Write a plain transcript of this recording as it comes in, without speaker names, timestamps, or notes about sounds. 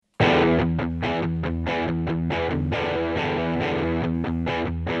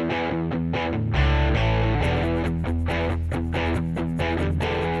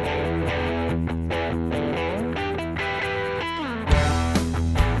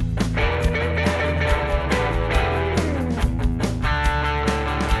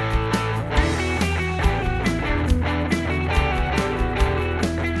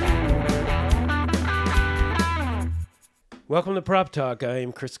Welcome to Prop Talk. I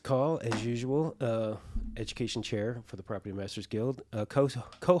am Chris Call, as usual, Education Chair for the Property Masters Guild,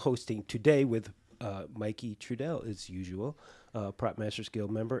 co-hosting today with Mikey Trudell, as usual, Prop Masters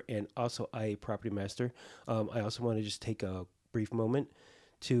Guild member, and also IA Property Master. I also want to just take a brief moment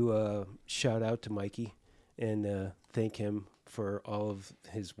to shout out to Mikey and thank him for all of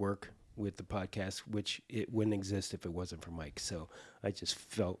his work with the podcast, which it wouldn't exist if it wasn't for Mike. So I just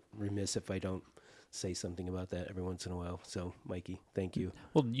felt remiss if I don't say something about that every once in a while. So, Mikey, thank you.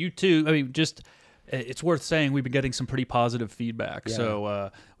 Well, you too. I mean, just it's worth saying we've been getting some pretty positive feedback. Yeah.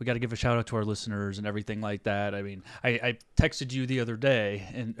 So we got to give a shout out to our listeners and everything like that. I mean, I texted you the other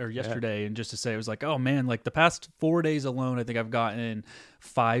day or yesterday, and just to say, I was like, oh man, like the past 4 days alone, I think I've gotten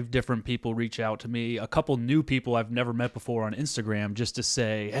 5 different people reach out to me, a couple new people I've never met before on Instagram, just to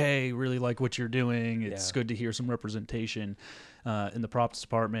say, hey, really like what you're doing. It's good to hear some representation in the props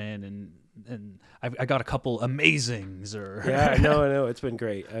department, and I got a couple amazings. No, it's been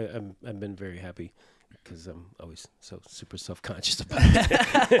great. I've been very happy because I'm always so super self-conscious about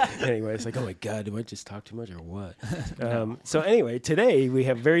it. Anyway, it's like, oh my God, do I just talk too much or what? So anyway, today we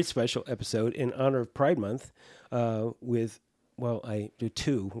have a very special episode in honor of Pride Month with, well, I do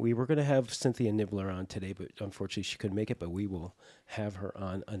 2. We were going to have Cynthia Nibbler on today, but unfortunately she couldn't make it, but we will have her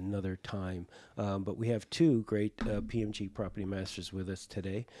on another time. But we have 2 great PMG property masters with us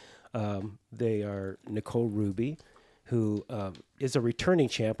today. They are Nicole Ruby, who is a returning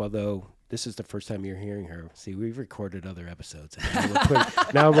champ, although this is the first time you're hearing her. See, we've recorded other episodes.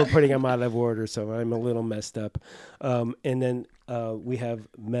 Now we're putting them out of order, so I'm a little messed up. And then we have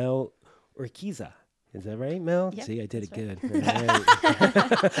Mel Urquiza. Is that right, Mel? Yep, see, I did it right. good.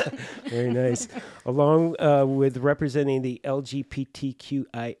 Right. Very nice. Along with representing the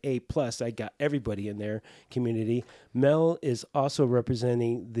LGBTQIA+, I got everybody in their community. Mel is also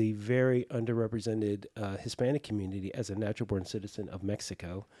representing the very underrepresented Hispanic community as a natural-born citizen of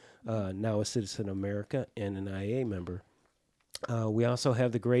Mexico, now a citizen of America and an IA member. We also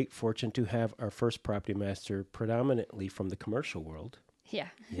have the great fortune to have our first property master predominantly from the commercial world. Yeah.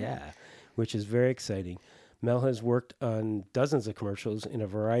 Yeah. Which is very exciting. Mel has worked on dozens of commercials in a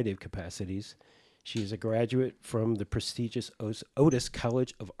variety of capacities. She is a graduate from the prestigious Otis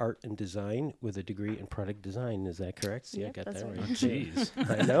College of Art and Design with a degree in product design. Is that correct? See, Yep, I got that right. Jeez.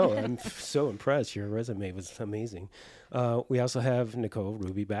 I know. I'm so impressed. Your resume was amazing. We also have Nicole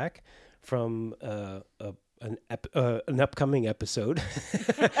Ruby back from an upcoming episode,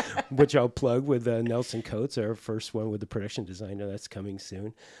 which I'll plug with Nelson Coates, our first one with the production designer. That's coming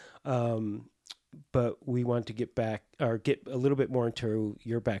soon. But we want to get a little bit more into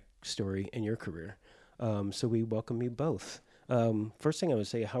your backstory and your career. So we welcome you both. First thing I would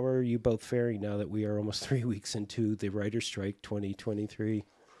say, how are you both faring now that we are almost 3 weeks into the writer's strike 2023?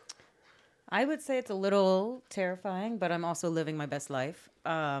 I would say it's a little terrifying, but I'm also living my best life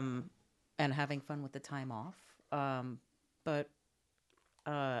and having fun with the time off. But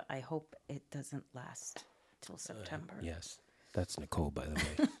I hope it doesn't last till September. Yes, that's Nicole, by the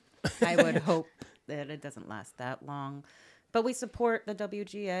way. I would hope that it doesn't last that long. But we support the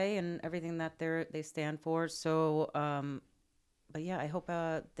WGA and everything that they stand for. So, but yeah, I hope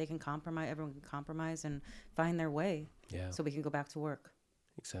they can compromise. Everyone can compromise and find their way. Yeah. So we can go back to work.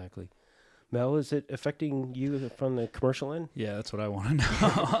 Exactly. Mel, is it affecting you from the commercial end? Yeah, that's what I want to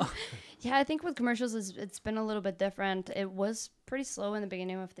know. Yeah, I think with commercials, it's been a little bit different. It was pretty slow in the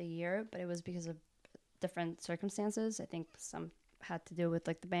beginning of the year, but it was because of different circumstances. I think some had to do with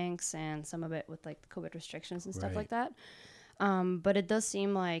like the banks and some of it with like the COVID restrictions and stuff like that. But it does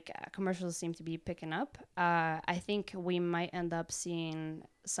seem like commercials seem to be picking up. I think we might end up seeing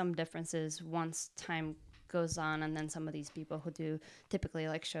some differences once time goes on, and then some of these people who do typically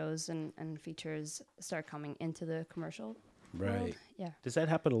like shows and features start coming into the commercial world. Yeah. Does that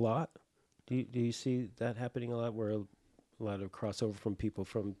happen a lot? Do you see that happening a lot, where a lot of crossover from people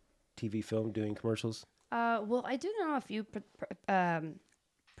from TV film doing commercials? Well, I do know a few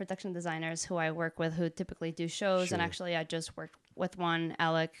production designers who I work with who typically do shows. Sure. And actually I just worked with one,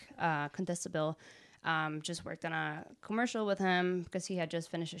 Alec Contestable. Just worked on a commercial with him because he had just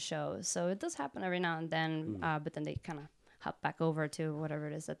finished a show. So it does happen every now and then, but then they kind of hop back over to whatever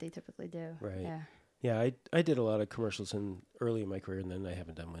it is that they typically do. Right. Yeah. Yeah, I did a lot of commercials early in my career, and then I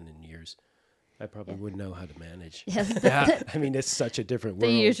haven't done one in years. I probably wouldn't know how to manage. Yes. Yeah. I mean, it's such a different The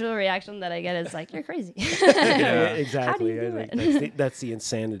world. usual reaction that I get is like, you're crazy. Yeah, exactly. How do you do I think that's the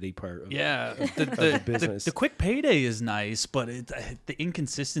insanity part of, Yeah, of the business. the quick payday is nice, but the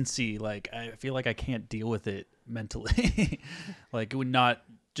inconsistency, like I feel like I can't deal with it mentally. Like it would not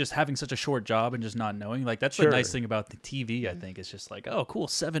just having such a short job and just not knowing, like that's the Sure. nice thing about the TV. I think it's just like, oh, cool,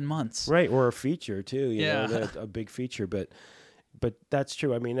 7 months. Right, or a feature too. You Yeah. know, a big feature, but that's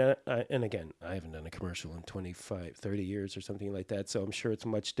true. I mean, and again, I haven't done a commercial in 25, 30 years or something like that, so I'm sure it's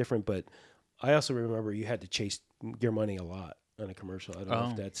much different. But I also remember you had to chase your money a lot on a commercial. I don't know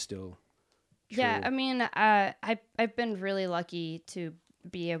if that's still true. Yeah, I mean, I've been really lucky to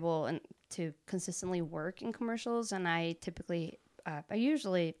be able to consistently work in commercials, and I typically, I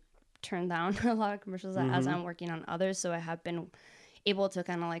usually turn down a lot of commercials as I'm working on others, so I have been able to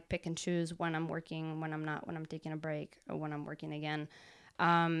kind of like pick and choose when I'm working, when I'm not, when I'm taking a break, or when I'm working again.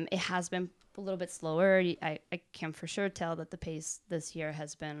 It has been a little bit slower. I can for sure tell that the pace this year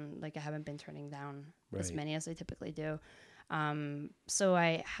has been, like, I haven't been turning down as many as I typically do. So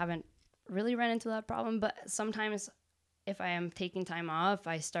I haven't really run into that problem, but sometimes if I am taking time off,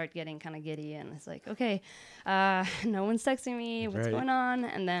 I start getting kind of giddy, and it's like, okay, no one's texting me, what's going on?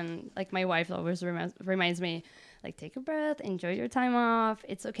 And then, like, my wife always reminds me, like, take a breath, enjoy your time off.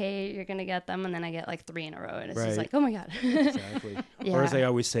 It's okay, you're gonna get them. And then I get like 3 in a row, and it's just like, oh my god. Exactly. Or as I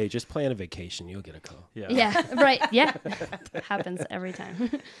always say, just plan a vacation, you'll get a call. Yeah, right. Yeah, happens every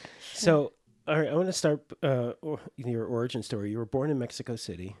time. So, all right, I want to start your origin story. You were born in Mexico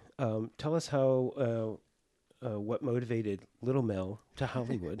City. Tell us how. What motivated little Mel to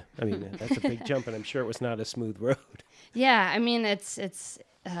Hollywood? I mean, that's a big jump, and I'm sure it was not a smooth road. Yeah, I mean, it's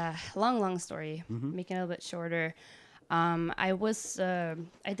long story. Making it a little bit shorter. I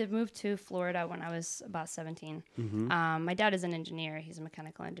did move to Florida when I was about 17. My dad is an engineer. He's a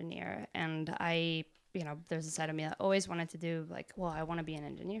mechanical engineer, and there's a side of me that always wanted to do, like, well, I want to be an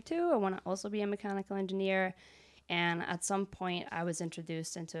engineer too. I want to also be a mechanical engineer. And at some point, I was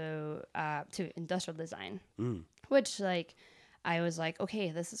introduced to industrial design, which, like, I was like,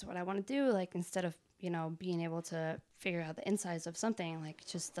 okay, this is what I want to do. Like, instead of, being able to figure out the insides of something, like,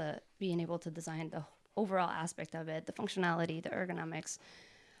 just being able to design the overall aspect of it, the functionality, the ergonomics.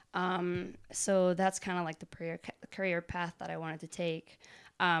 So that's kind of like the career path that I wanted to take,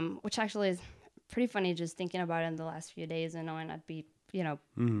 which actually is pretty funny just thinking about it in the last few days and knowing I'd be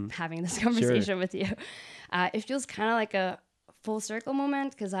having this conversation with you. It feels kind of like a full circle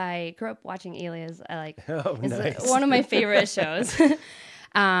moment because I grew up watching Alias. It's one of my favorite shows.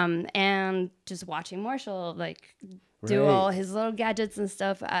 And just watching Marshall do all his little gadgets and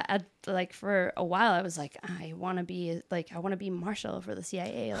stuff. For a while I was like, I want to be Marshall for the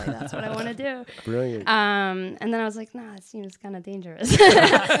CIA. Like, that's what I want to do. Brilliant. And then I was like, nah, it seems kind of dangerous.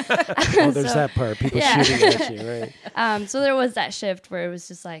 Well, there's that part, people shooting at you, right? So there was that shift where it was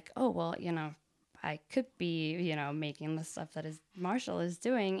just like, oh, well, I could be, making the stuff that Marshall is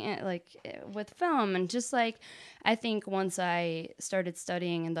doing, with film. And just like, I think once I started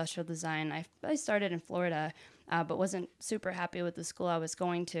studying industrial design, I started in Florida, but wasn't super happy with the school I was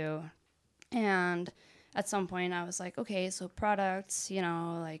going to. And at some point I was like, okay, so products,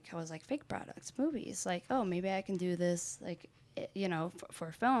 I was like, fake products, movies, like, oh, maybe I can do this,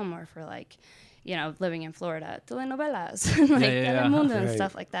 for film or for living in Florida, telenovelas, Telemundo and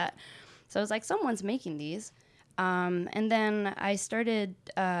stuff like that. So I was like, someone's making these. And then I started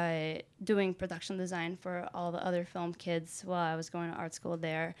doing production design for all the other film kids while I was going to art school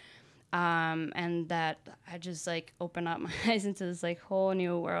there. And that I just opened up my eyes into this whole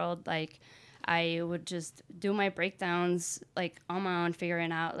new world. I would just do my breakdowns on my own,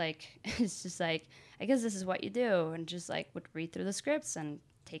 figuring out it's just I guess this is what you do, and just would read through the scripts and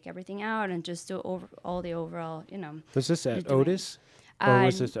take everything out and just do all the overall, Was this at Otis? Or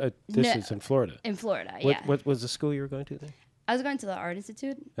was this is in Florida? In Florida, yeah. What was the school you were going to there? I was going to the Art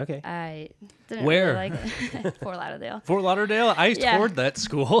Institute. Okay. I didn't Where? really like it. Fort Lauderdale. Fort Lauderdale? I toured that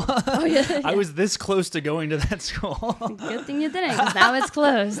school. Oh, yeah. I was this close to going to that school. Good thing you didn't, because now it's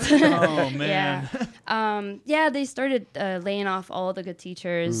closed. Oh, man. Yeah. They started laying off all the good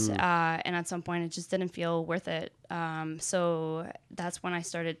teachers, and at some point it just didn't feel worth it. So that's when I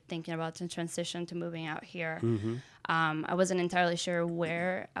started thinking about the transition to moving out here. I wasn't entirely sure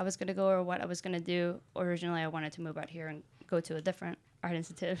where I was going to go or what I was going to do. Originally, I wanted to move out here and go to a different art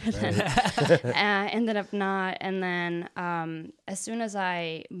institute. Ended up not. And then as soon as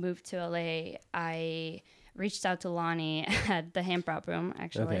I moved to LA, I reached out to Lonnie at the Hand Prop Room,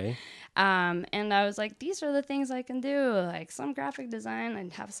 actually. Okay. And I was like, these are the things I can do, some graphic design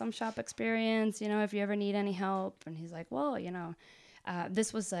and have some shop experience, if you ever need any help. And he's like, well,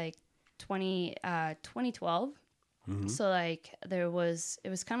 this was 2012. So like it was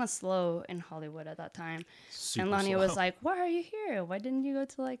kind of slow in Hollywood at that time. Super And Lonnie slow. was like, "Why are you here? Why didn't you go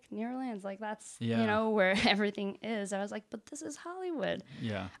to like New Orleans? Like that's Yeah. you know where everything is." I was like, "But this is Hollywood."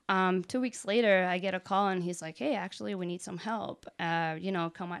 Yeah. 2 weeks later, I get a call and he's like, "Hey, actually, we need some help. You know,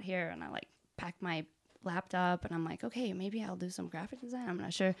 come out here." And I like pack my laptop and I'm like, "Okay, maybe I'll do some graphic design. I'm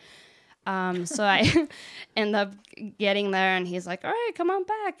not sure." So I end up getting there and he's like, "All right, come on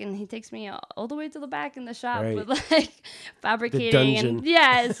back." And he takes me all the way to the back in the shop Right. with like fabricating and dungeon.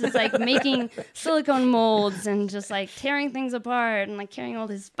 yeah, it's just like making silicone molds and just like tearing things apart and like carrying all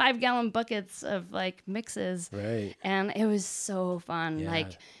these 5-gallon buckets of like mixes. Right. And it was so fun. Yeah.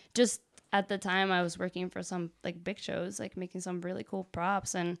 Like just at the time I was working for some like big shows, like making some really cool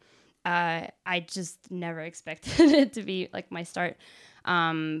props and I just never expected it to be like my start.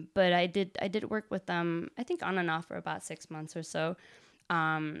 But I did work with them, I think on and off for about 6 months or so.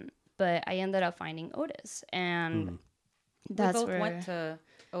 But I ended up finding Otis and that's we both where went to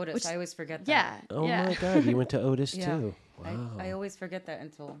Otis. Which- I always forget that. yeah. Oh yeah. my God, you went to Otis Yeah. too. Wow. I always forget that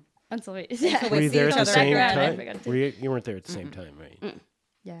until Until we we Were you see there each at the other same again. I time? forgot to- You weren't there at the same time, right?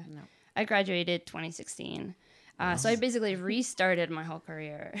 Yeah. No. I graduated 2016. So I basically restarted my whole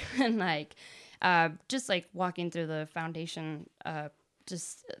career and like just like walking through the foundation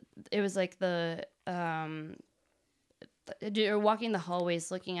it was like you're walking the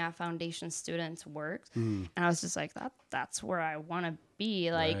hallways looking at foundation students' work and I was just like that's where I want to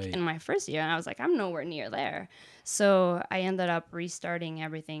be like Right. in my first year and I was like I'm nowhere near there. So I ended up restarting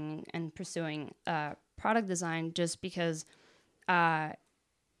everything and pursuing product design just because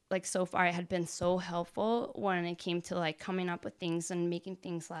like so far it had been so helpful when it came to like coming up with things and making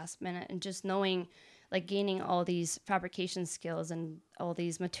things last minute and just knowing like gaining all these fabrication skills and all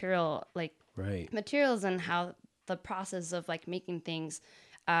these materials and how the process of like making things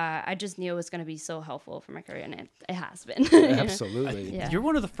I just knew it was going to be so helpful for my career and it has been. Absolutely. Yeah. You're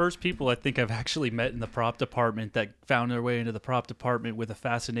one of the first people I think I've actually met in the prop department that found their way into the prop department with a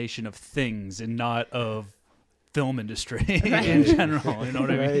fascination of things and not of film industry in general. You know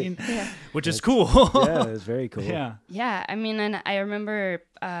what I Right. mean? Yeah. Which is cool. Yeah, it's very cool. Yeah. Yeah, I mean, and I remember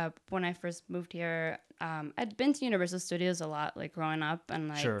when I first moved here, I'd been to Universal Studios a lot, like growing up, and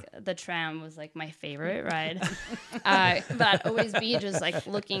like Sure. the tram was like my favorite ride. But I'd always be just like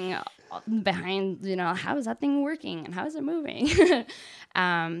looking behind, you know, how is that thing working and how is it moving? We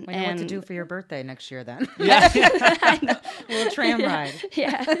know what to do for your birthday next year then. Yeah. Little tram ride.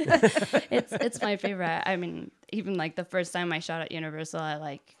 Yeah, it's my favorite. I mean, even like the first time I shot at Universal, I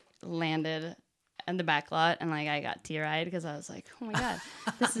like landed in the back lot and like I got tear-eyed because I was like, oh my god,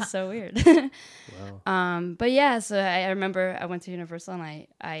 this is so weird. Wow. But yeah, so I remember I went to Universal and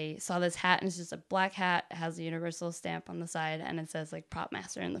I saw this hat and it's just a black hat. It has a Universal stamp on the side and it says like prop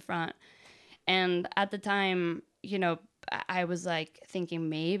master in the front. And at the time, you know, I was like thinking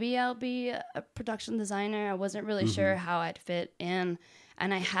maybe I'll be a production designer. I wasn't really sure how I'd fit in,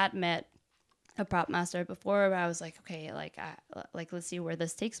 and I had met a prop master before, but I was like, okay, like let's see where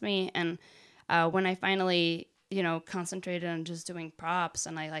this takes me. And when I finally, you know, concentrated on just doing props,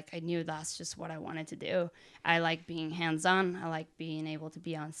 and I knew that's just what I wanted to do. I like being hands-on. I like being able to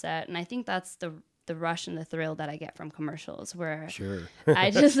be on set, and I think that's the rush and the thrill that I get from commercials, where Sure.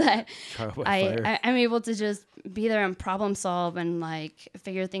 I just Trial by fire. I'm able to just be there and problem solve and like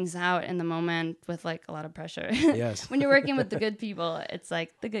figure things out in the moment with like a lot of pressure. Yes. When you're working with the good people, it's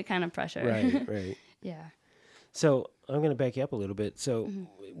like the good kind of pressure. Right, right. Yeah. So I'm going to back you up a little bit. So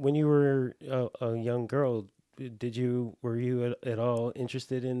when you were a young girl, were you at all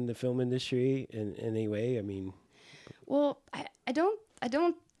interested in the film industry in any way? I mean, Well, I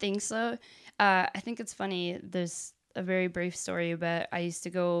don't think so. I think it's funny. There's a very brief story, but I used to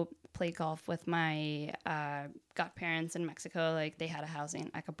go play golf with my godparents in Mexico. Like they had a house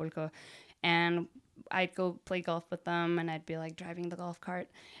in Acapulco, and I'd go play golf with them, and I'd be like driving the golf cart,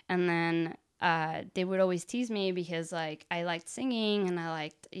 and then they would always tease me because like I liked singing and I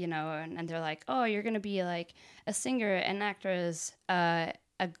liked, you know, and they're like, oh, you're gonna be like a singer, an actress, a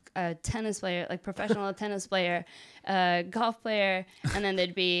tennis player, like professional tennis player, golf player, and then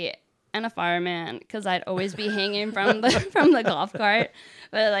they'd be and a fireman because I'd always be hanging from the golf cart,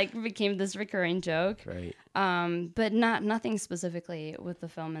 but it like became this recurring joke. right. But nothing specifically with the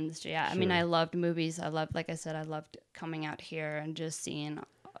film industry. I mean, Sure. I loved movies. I loved coming out here and just seeing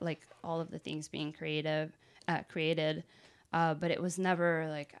like all of the things being created. But it was never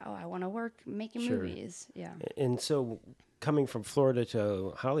like, oh, I want to work making Sure. movies. Yeah. And so coming from Florida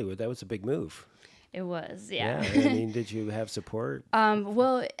to Hollywood, that was a big move. It was, yeah. I mean, did you have support?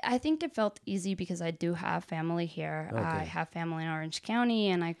 Well, I think it felt easy because I do have family here. Okay. I have family in Orange County,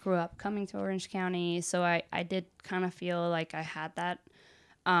 and I grew up coming to Orange County, so I did kind of feel like I had that.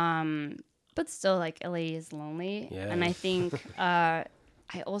 But still, like, LA is lonely, Yeah. and I think I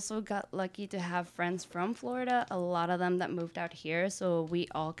also got lucky to have friends from Florida, a lot of them that moved out here, so we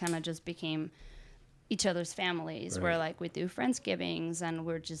all kind of just became each other's families, where, Right. like, we do Friendsgivings, and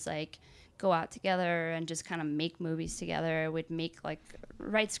we're just, like, go out together and just kind of make movies together. We'd make, like,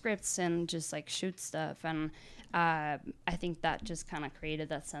 write scripts and just, like, shoot stuff, and I think that just kind of created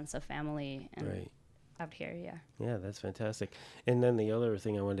that sense of family and Right. out here, yeah. Yeah, that's fantastic. And then the other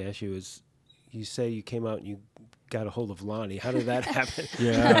thing I wanted to ask you is, you say you came out and you got a hold of Lonnie. How did that happen?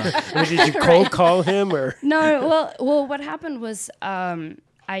 Yeah. Did you cold call him or? No, well, what happened was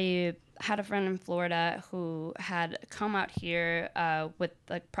I had a friend in Florida who had come out here with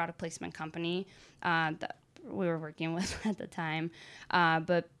a product placement company that we were working with at the time.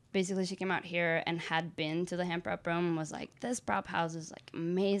 But basically, she came out here and had been to the Ham Prop Room and was like, this prop house is, like,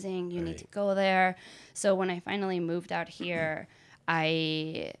 amazing. You need to go there. So when I finally moved out here,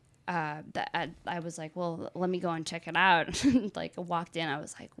 I was like, well, let me go and check it out. Like, I walked in, I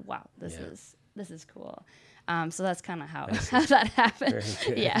was like, wow, this is cool. So that's kind of how that happened.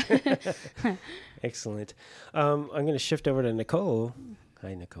 Very good. Yeah. Excellent. I'm going to shift over to Nicole.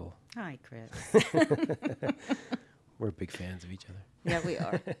 Hi, Nicole. Hi, Chris. We're big fans of each other. Yeah, we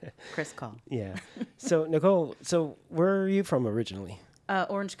are. Chris call. Yeah. So, Nicole, where are you from originally?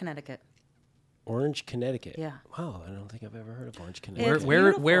 Orange, Connecticut. Orange, Connecticut. Yeah. Wow, I don't think I've ever heard of Orange, It's Connecticut.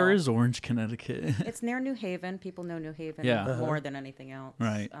 Where beautiful. is Orange, Connecticut? It's near New Haven. People know New Haven Yeah. more than anything else.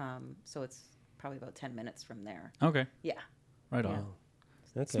 Right. So it's probably about 10 minutes from there. Okay. Yeah. Right Oh, on.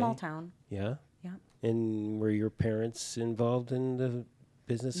 okay. Small town. Yeah. Yeah. And were your parents involved in the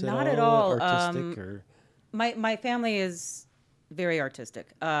business at all? Not at all. Artistic or? My family is very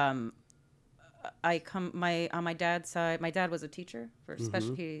artistic. I come on my dad's side. My dad was a teacher for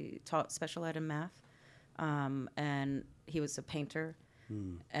special. He taught special ed and math, and he was a painter.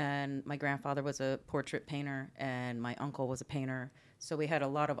 And my grandfather was a portrait painter, and my uncle was a painter. So we had a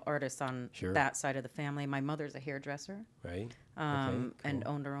lot of artists on that side of the family. My mother's a hairdresser, Right. and cool.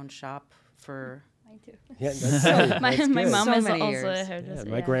 owned her own shop for. Mine too. Yeah, that's, My that's my good. mom So is many also years. a hairdresser.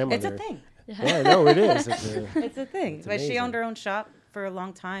 My yeah. grandmother. It's a thing. Yeah, no, it is. It's a thing. It's But she amazing. owned her own shop for a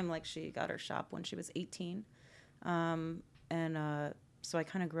long time. Like, she got her shop when she was 18. So I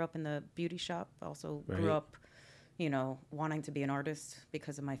kind of grew up in the beauty shop. Also Right. grew up, wanting to be an artist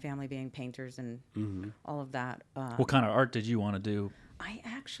because of my family being painters and all of that. What kind of art did you want to do? I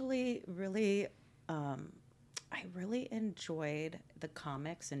actually really, I really enjoyed the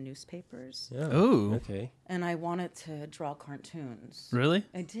comics and newspapers. Yeah. Ooh. Okay. And I wanted to draw cartoons. Really?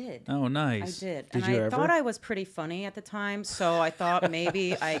 I did. Oh, I nice. did. Did And you I ever? thought I was pretty funny at the time, so I thought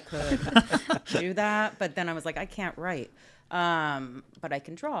maybe I could do that. But then I was like, I can't write, but I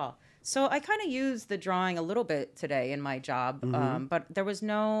can draw. So I kind of used the drawing a little bit today in my job, but there was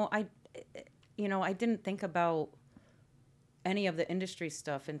I didn't think about any of the industry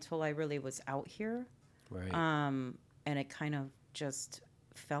stuff until I really was out here. Right. And it kind of just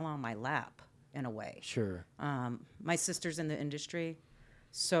fell on my lap in a way. Sure. My sister's in the industry,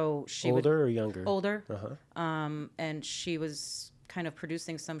 so she Older or younger? older, Uh-huh. and she was kind of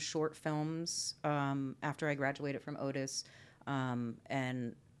producing some short films after I graduated from Otis,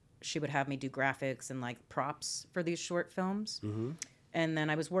 and she would have me do graphics and like props for these short films. Mm-hmm. And then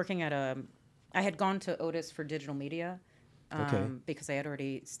I was working at I had gone to Otis for digital media because I had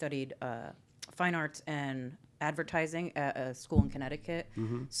already studied fine arts and advertising at a school in Connecticut.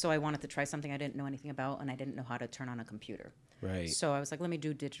 So I wanted to try something I didn't know anything about, and I didn't know how to turn on a computer. Right. So I was like, let me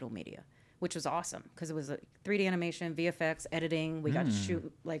do digital media, which was awesome because it was a 3D animation, VFX, editing. We got to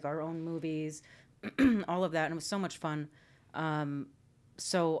shoot like our own movies, all of that, and it was so much fun.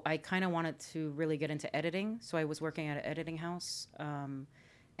 So I kind of wanted to really get into editing. So I was working at an editing house,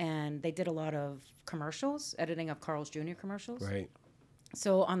 and they did a lot of commercials, editing of Carl's Jr. commercials. Right.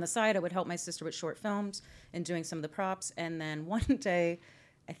 So on the side, I would help my sister with short films and doing some of the props. And then one day,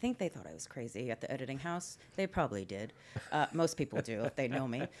 I think they thought I was crazy at the editing house. They probably did. Most people do if they know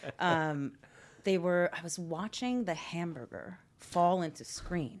me. I was watching the hamburger fall into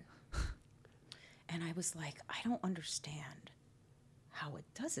screen. And I was like, I don't understand how it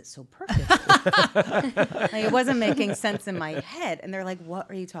does it so perfectly. Like, it wasn't making sense in my head. And they're like, what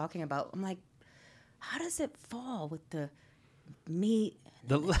are you talking about? I'm like, how does it fall with the meat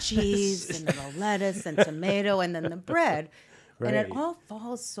and the cheese and the lettuce and tomato and then the bread? Right. And it all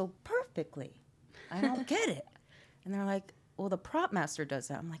falls so perfectly. I don't get it. And they're like, well, the prop master does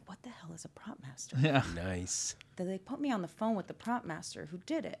that. I'm like, what the hell is a prop master? Yeah. Nice. They put me on the phone with the prop master who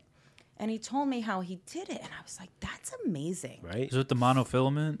did it. And he told me how he did it. And I was like, that's amazing. Right. Is it the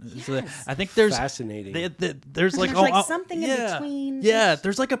monofilament? Is it- Yes. I think there's Fascinating. there's like There's like something in between. Yeah,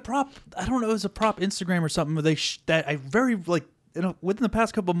 there's like a prop. I don't know. It was a prop Instagram or something. Where that I very like. Within the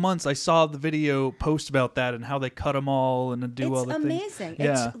past couple of months, I saw the video post about that and how they cut them all and do all the things. It's amazing.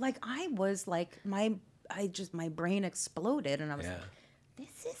 Yeah. It's like I was like my brain exploded and I was Yeah. like,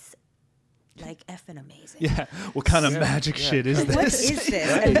 this is like effing amazing. Yeah. What kind of magic shit is What this? is this?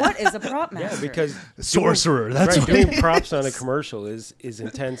 And what is a prop master? Yeah, because Sorcerer. That's right, what it doing is. props on a commercial is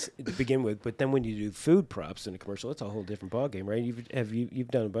intense to begin with, but then when you do food props in a commercial, it's a whole different ballgame, right? You've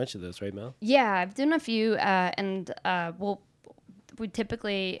done a bunch of those, right, Mel? Yeah, I've done a few, and we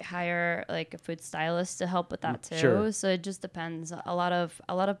typically hire like a food stylist to help with that too. Sure. So it just depends. A lot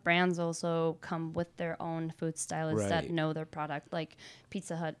of brands also come with their own food stylists that Right. know their product. Like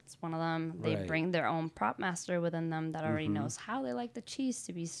Pizza Hut's one of them. They Right. bring their own prop master within them that already knows how they like the cheese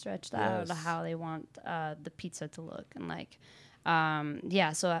to be stretched out, Yes. how they want the pizza to look, and like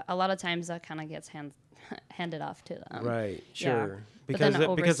so a lot of times that kind of gets handed off to them. Right, yeah. sure. But then Because the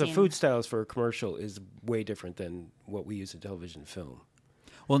overseeing- food styles for a commercial is way different than what we use in television film.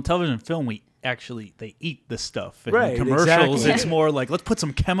 Well, in television and film, they eat the stuff. And Right, in commercials, exactly. it's more like, let's put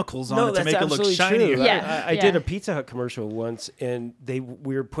some chemicals on it to make it look absolutely shinier. true. Yeah, I did yeah. a Pizza Hut commercial once, and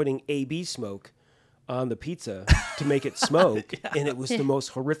we were putting AB smoke on the pizza to make it smoke, and it was the most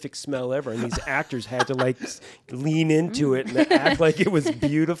horrific smell ever. And these actors had to like lean into it and act like it was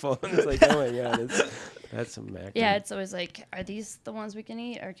beautiful. And it's like, oh my god, that's some acting. Yeah, it's always like, are these the ones we can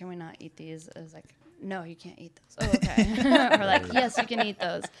eat, or can we not eat these? It's like, no, you can't eat those. Oh, okay. Or like, yes, you can eat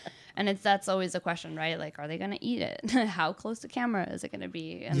those. And that's always a question, right? Like, are they gonna eat it? How close to camera is it gonna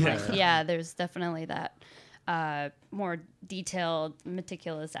be? And there's definitely that more detailed,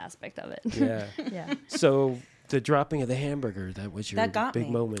 meticulous aspect of it. Yeah. Yeah. So the dropping of the hamburger, that was your That got big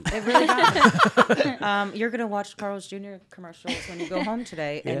me. moment. It really got me. You're going to watch Carl's Jr. commercials when you go home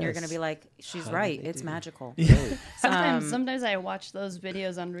today, and you're going to Yes. be like, she's How did right. they It's do magical. Right. Sometimes I watch those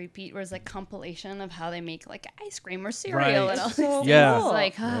videos on repeat where it's like compilation of how they make like ice cream or cereal Right. and all So these Yeah. things. cool.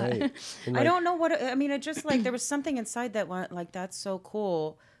 Like, Right. And I like, don't know what I mean. It just like there was something inside that went like, that's so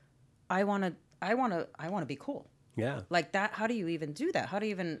cool. I want to be cool. Yeah. Like that. How do you even do that? How do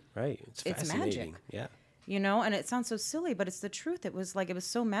you even, Right. It's It's fascinating. magic. Yeah. you know? And it sounds so silly, but it's the truth. It was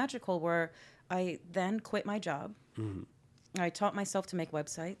so magical where I then quit my job. I taught myself to make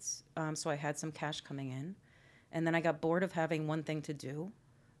websites. So I had some cash coming in. And then I got bored of having one thing to do.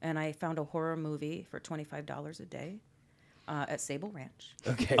 And I found a horror movie for $25 a day at Sable Ranch.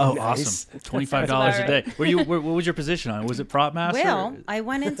 Okay. Oh, nice. awesome! $25 a day. about What was your position on it? Was it prop master? Well, I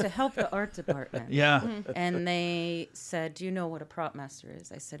went in to help the art department. yeah. And they said, "Do you know what a prop master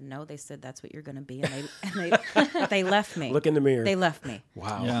is?" I said, "No." They said, "That's what you're going to be." And they left me. Look in the mirror. They left me.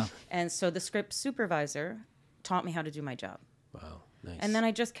 Wow. Yeah. And so the script supervisor taught me how to do my job. Wow. Nice. And then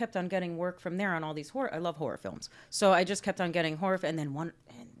I just kept on getting work from there on all these horror. I love horror films, so I just kept on getting horror. And then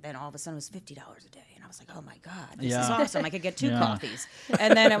all of a sudden it was $50 a day, and I was like, "Oh my god, this is Yeah. awesome! I could get two Yeah. coffees."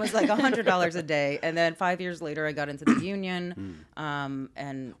 And then it was like $100 a day. And then 5 years later, I got into the union.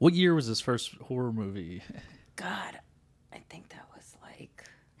 And What year was this first horror movie? God, I think that was like.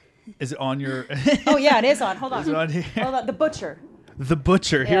 Is it on your? Oh yeah, it is on. Hold on. Is it on here? Hold on. The Butcher. The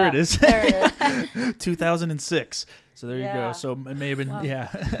Butcher. Here it Yeah, is. There it is. 2006. So there you Yeah. go. So it may have been. Yeah.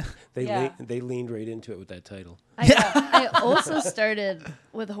 They leaned right into it with that title. I also started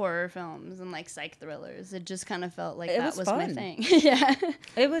with horror films and like psych thrillers. It just kind of felt like It that was was my fun. thing. Yeah.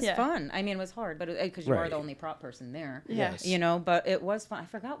 It was Yeah. fun. I mean, it was hard, but because you are Right. the only prop person there. Yeah. Yes. You know, but it was fun. I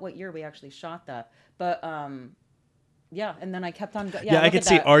forgot what year we actually shot that, but yeah. And then I kept on. Yeah, I look could at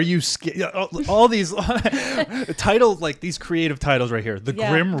see. that. Are you scared? All these titles, like these creative titles right here. The Yeah.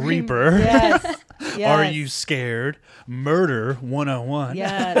 Grim Reaper. Yes. Yes. Are you scared? Murder 101.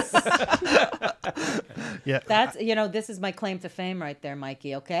 Yes. Yeah. That's this is my claim to fame right there,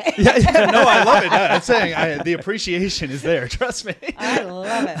 Mikey. Okay. Yeah, no, I love it. I'm saying the appreciation is there. Trust me. I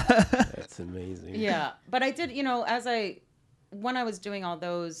love it. That's amazing. Yeah, but I did, when I was doing all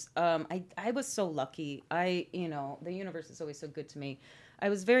those, I was so lucky. The universe is always so good to me. I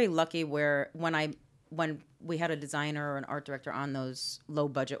was very lucky where when we had a designer or an art director on those low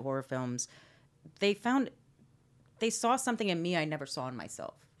budget horror films, they saw something in me I never saw in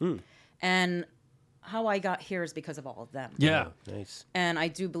myself. And how I got here is because of all of them. Yeah. Oh, nice. And I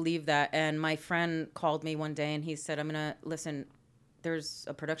do believe that. And my friend called me one day and he said, listen, there's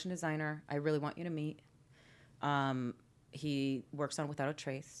a production designer I really want you to meet. He works on Without a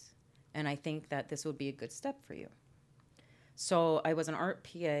Trace. And I think that this would be a good step for you. So I was an art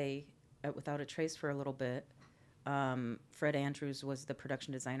PA at Without a Trace for a little bit. Fred Andrews was the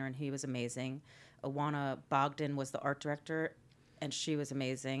production designer, and he was amazing. Awana Bogdan was the art director, and she was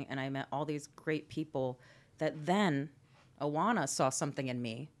amazing. And I met all these great people that then Awana saw something in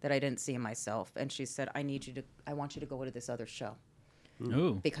me that I didn't see in myself. And she said, I want you to go to this other show.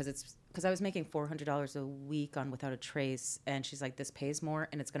 Ooh. Because I was making $400 a week on Without a Trace. And she's like, this pays more,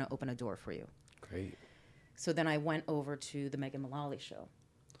 and it's going to open a door for you. Great. So then I went over to the Megan Mullally show.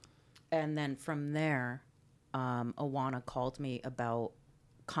 And then from there, Awana called me about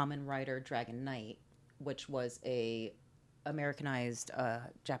Kamen Rider Dragon Knight, which was a Americanized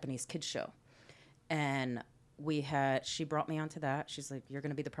Japanese kids show. And she brought me onto that. She's like, you're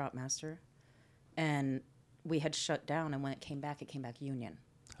going to be the prop master. And we had shut down, and when it came back union.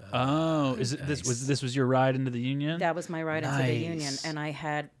 Oh, is it Nice. this was your ride into the union? That was my ride into the union. Nice. And I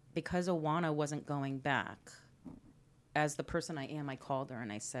had, because Awana wasn't going back, as the person I am, I called her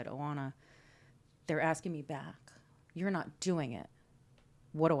and I said, Awana, they're asking me back. You're not doing it.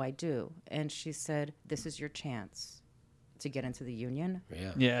 What do I do? And she said, this is your chance to get into the union.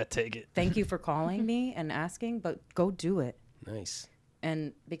 Yeah. Yeah, take it. Thank you for calling me and asking, but go do it. Nice.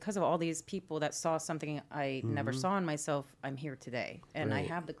 And because of all these people that saw something I never saw in myself, I'm here today. And I Right.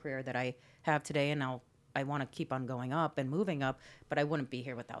 have the career that I have today, and I want to keep on going up and moving up, but I wouldn't be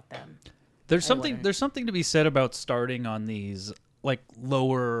here without them. There's wouldn't. something to be said about starting on these like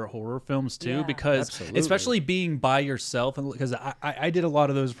lower horror films too, Yeah. because Absolutely. especially being by yourself, and because I did a lot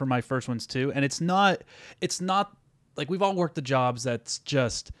of those for my first ones too, and it's not like we've all worked the jobs that's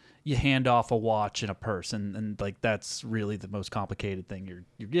just you hand off a watch and a purse, and like that's really the most complicated thing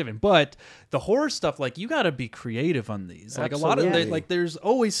you're given. But the horror stuff, like you got to be creative on these. Like a lot of Absolutely. like there's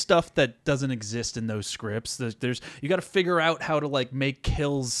always stuff that doesn't exist in those scripts. There's you got to figure out how to like make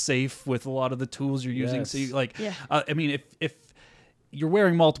kills safe with a lot of the tools you're using. So Yes. you like, Yeah. I mean, if you're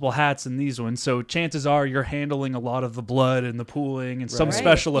wearing multiple hats in these ones, so chances are you're handling a lot of the blood and the pooling and some Right.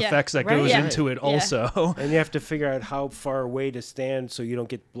 special Yeah. effects that Right. goes Yeah. into it Yeah. also. And you have to figure out how far away to stand so you don't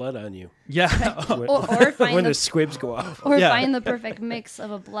get blood on you Yeah. when, Or find when the the squibs go off. Or Yeah. find the perfect mix of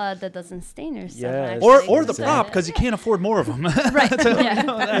a blood that doesn't stain yourself. Yes. actually. or the Exactly. prop, because you can't afford more of them. Right.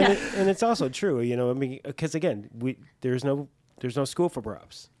 Yeah. And it's also true, you know. I mean, because again, there's no school for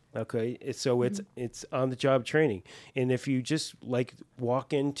props. Okay, so it's on the job training, and if you just like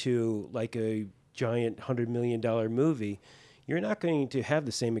walk into like a giant $100 million movie, you're not going to have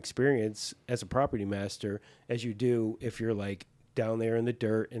the same experience as a property master as you do if you're like down there in the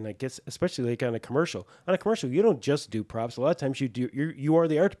dirt. And I guess especially like on a commercial. On a commercial, you don't just do props. A lot of times you are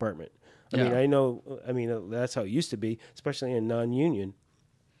the art department. I mean, Yeah. I know. I mean, that's how it used to be, especially in non-union.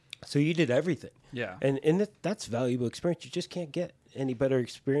 So you did everything. Yeah. And that's valuable experience. You just can't get any better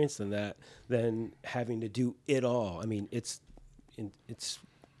experience than that, than having to do it all. I mean, it's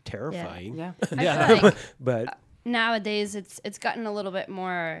terrifying. Yeah. Yeah. I feel like But nowadays it's gotten a little bit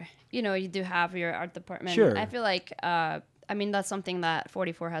more, you do have your art department. Sure. I feel like I mean that's something that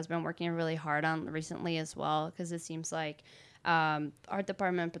 44 has been working really hard on recently as well, because it seems like art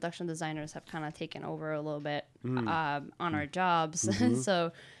department production designers have kind of taken over a little bit on our jobs.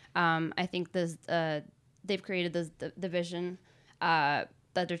 So I think this they've created this division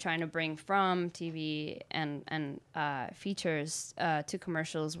that they're trying to bring from TV and features to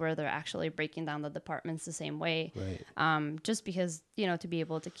commercials, where they're actually breaking down the departments the same way. Right. Just because, to be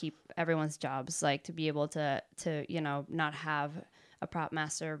able to keep everyone's jobs, like to be able to not have a prop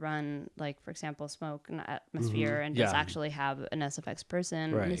master run, like, for example, smoke and atmosphere, and just Yeah. actually have an SFX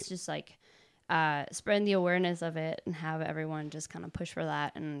person. Right. And it's just like spreading the awareness of it and have everyone just kind of push for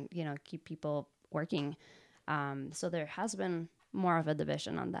that and, keep people working. So there has been more of a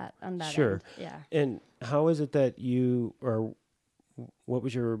division on that Sure. end. Yeah. And how is it that what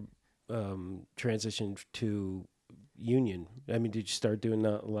was your transition to union? I mean, did you start doing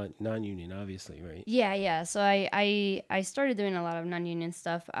non-union, obviously, right? Yeah. So I started doing a lot of non-union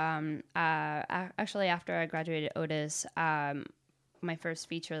stuff. Actually, after I graduated Otis, my first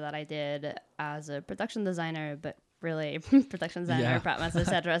feature that I did as a production designer, but really production designer, Yeah. prop master,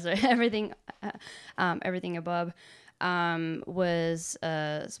 etc. So everything above, was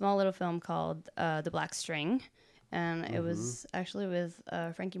a small little film called The Black String. And it was actually with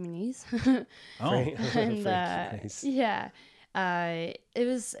Frankie Muniz. Oh. And Nice. yeah, it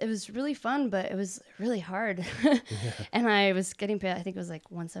was really fun, but it was really hard. And I was getting paid, I think it was like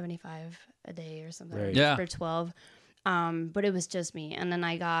 $175 a day or something. Right. Yeah. For 12. But it was just me. And then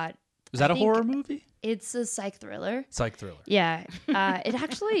I Is that I a think horror movie? it's a psych thriller. Psych thriller. Yeah. It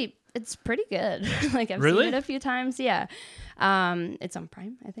actually, It's pretty good. Like I've Really? seen it a few times. Yeah. It's on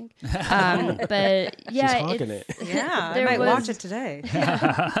Prime, I think. But yeah, She's hawking it. Yeah, I There might was- watch it today.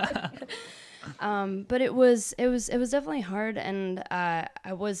 but it was definitely hard, and I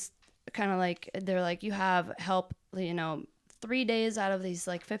was kind of like, they're like, you have help, 3 days out of these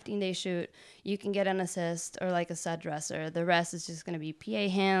like 15-day shoot, you can get an assist or like a set dresser. The rest is just gonna be PA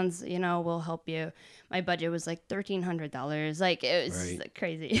hands. We'll help you. My budget was like $1,300. Like it was Right. like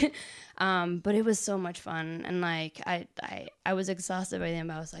crazy, but it was so much fun. And like I was exhausted by the end,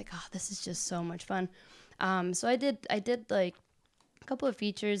 but I was like, oh, this is just so much fun. So I did like a couple of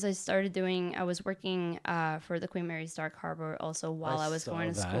features I was working for the Queen Mary's Dark Harbor also while I was saw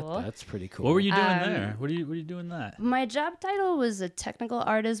going to that. school. That's pretty cool. What were you doing there? What are you doing that? My job title was a technical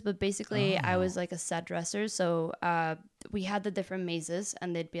artist, but basically I was like a set dresser. So we had the different mazes,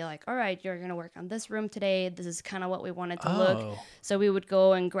 and they'd be like, all right, you're going to work on this room today. This is kind of what we wanted to look. So we would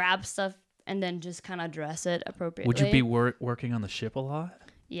go and grab stuff and then just kind of dress it appropriately. Would you be working on the ship a lot?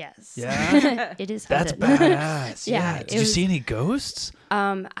 Yes. Yeah. It is That's haunted. badass. Yeah, Did it you was- see any ghosts?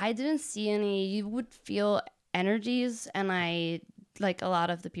 I didn't see any. You would feel energies, and like a lot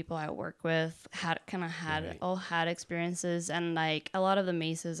of the people I work with had experiences, and like a lot of the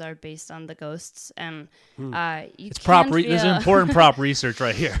mazes are based on the ghosts, and you It's can There's feel- important prop research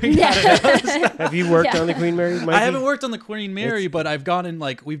right here. Have you worked on the Queen Mary, Mikey? I haven't worked on the Queen Mary, but I've gone in,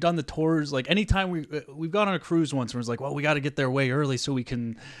 like, we've done the tours. Like, anytime we've gone on a cruise once, where it's like, well, we got to get there way early so we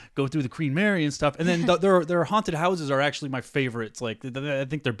can go through the Queen Mary and stuff. And then their haunted houses are actually my favorites. Like, I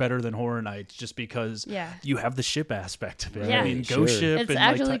think they're better than Horror Nights just because you have the ship aspect of it. Yeah. I mean, Sure. ghost ship. It's and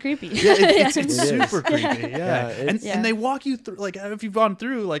actually like, creepy. yeah, it's It is. super creepy. Yeah, it's- and they walk you through, like, if you've gone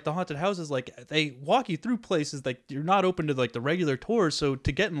through like the haunted houses, like they walk you through places like you're not open to like the regular tours. So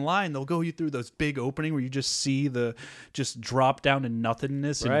to get in line, they'll go you through those big opening where you just see the drop down to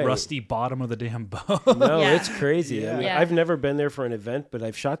nothingness and Right. rusty bottom of the damn boat. No, Yeah. it's crazy. I mean, Yeah. I've never been there for an event, but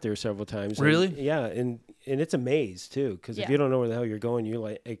I've shot there several times. and- Really? yeah, and it's a maze too, because if Yeah. you don't know where the hell you're going, you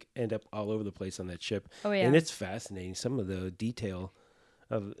like end up all over the place on that ship. Oh, yeah. And it's fascinating. Some of the detail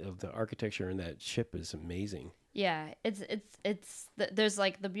of the architecture in that ship is amazing. Yeah, there's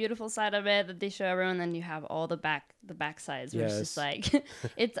like the beautiful side of it that they show everyone, then you have all the back sides where it's just like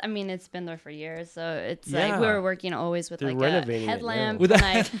it's been there for years, so it's like we Yeah. were working always with They're like a renovating it now. headlamp, With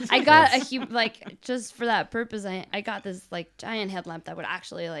and I got a huge, like, just for that purpose, I got this like giant headlamp that would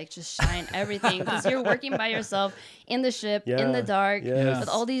actually like just shine everything, because you're working by yourself in the ship in Yeah, the dark yes. with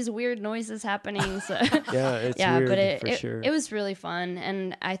all these weird noises happening. So Yeah, it's yeah, weird but for sure. it was really fun,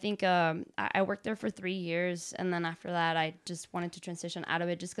 and I think I worked there for 3 years, and then after that I just wanted to transition out of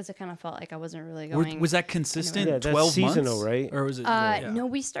it just because I kind of felt like I wasn't really going. Was that consistent? Yeah, that's 12 seasonal, months? right? Or was it? No,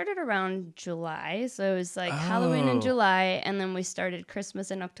 we started around July, so it was like Halloween in Oh. July, and then we started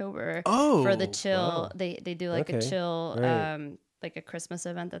Christmas in October Oh, for the chill. wow. They do like a Okay, chill right. like a Christmas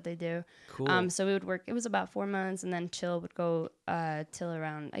event that they do. Cool. So we would work. It was about 4 months, and then chill would go till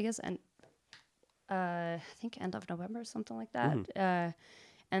around, I guess, and I think end of November, something like that.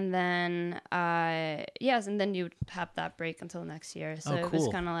 And then and then you'd have that break until next year. So it was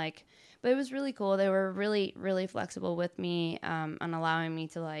cool. kind of like, but it was really cool. They were really, really flexible with me and allowing me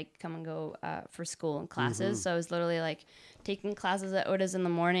to like come and go for school and classes. So I was literally like taking classes at Otis in the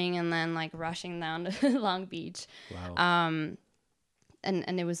morning and then like rushing down to Long Beach. Wow.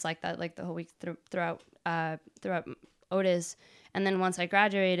 And it was like that like the whole week throughout Otis. And then once I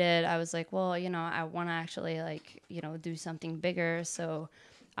graduated, I was like, well, I want to actually like, do something bigger. So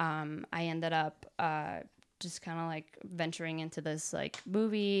I ended up just kind of like venturing into this like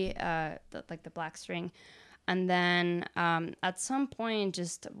movie, like the Black String. And then at some point,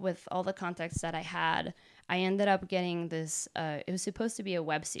 just with all the context that I had, I ended up getting this, it was supposed to be a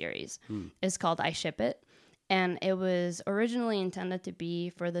web series. It's called I Ship It. And it was originally intended to be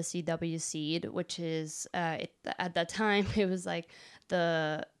for the CW Seed, which is at that time it was like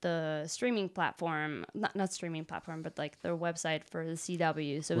the streaming platform, not streaming platform, but like their website for the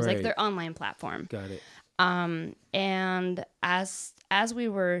CW. So it was like Right. their online platform. Got it. And as we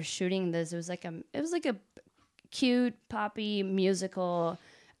were shooting this, it was like a cute poppy musical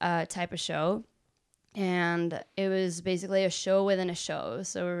type of show, and it was basically a show within a show.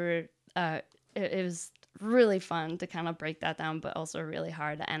 So we were, it was really fun to kind of break that down, but also really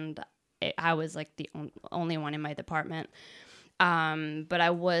hard. And I was like the only one in my department. But I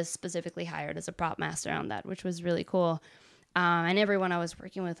was specifically hired as a prop master on that, which was really cool. And everyone I was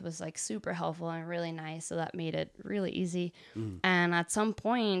working with was like super helpful and really nice. So that made it really easy. And at some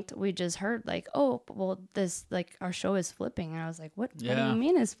point we just heard like, oh, well, this like our show is flipping. And I was like, what do Yeah. you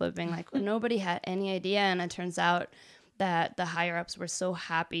mean it's flipping? Like nobody had any idea. And it turns out that the higher ups were so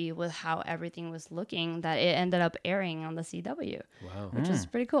happy with how everything was looking that it ended up airing on the CW, Wow. which is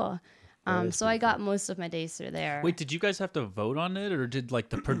pretty cool. is So I got most of my days through there. Wait, did you guys have to vote on it, or did like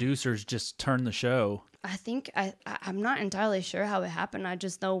the producers just turn the show? I think I'm not entirely sure how it happened. I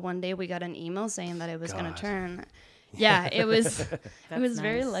just know one day we got an email saying that it was going God. to turn. Yeah, it was. It was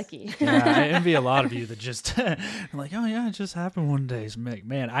very nice. lucky. Yeah, I envy a lot of you that just like, oh yeah, it just happened one day.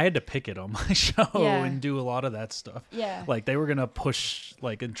 Man, I had to pick it on my show Yeah. and do a lot of that stuff. Yeah. Like they were gonna push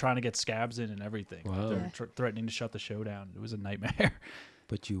like and trying to get scabs in and everything. Wow. They're Yeah. threatening to shut the show down. It was a nightmare.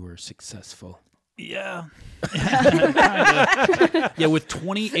 But you were successful. Yeah. Kinda. Yeah, with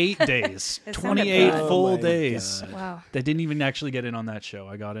 28 days. It sounded 28 bad. full Oh my days. God. Wow. They didn't even actually get in on that show.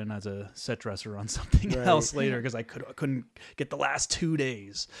 I got in as a set dresser on something Right. else later because I couldn't get the last 2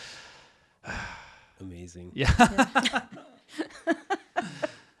 days. Amazing. Yeah.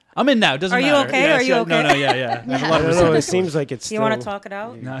 I'm in now. Doesn't Are you matter. okay? Yeah, Are you No, okay? no, yeah. I have a lot I of don't know. It resentment seems like it's You still. want to talk it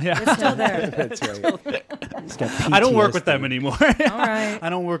out? No, yeah. It's still there. That's right. It's got I don't work with PTSD. them anymore. All right. I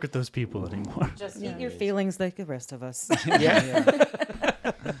don't work with those people anymore. Just eat your feelings like the rest of us.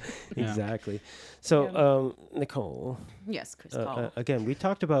 Yeah. Exactly. So, Nicole, Yes, Chris Paul. again, we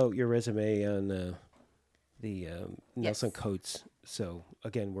talked about your resume on the Nelson Yes. Coates. So,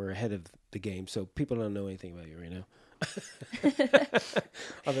 again, we're ahead of the game. So, people don't know anything about you right now.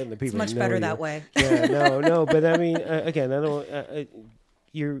 Other than the people It's much who know better you. that way. Yeah, no. But I mean, again, I don't.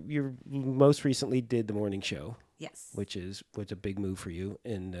 You most recently did the morning show, Yes. which was a big move for you,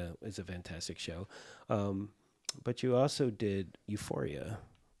 and is a fantastic show. But you also did Euphoria,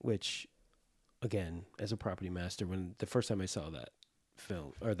 which, again, as a property master, when the first time I saw that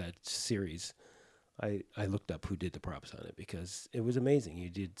film or that series, I looked up who did the props on it because it was amazing.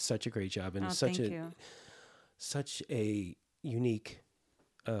 You did such a great job, and Oh, such thank you. such a unique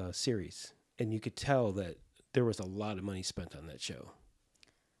series, and you could tell that there was a lot of money spent on that show,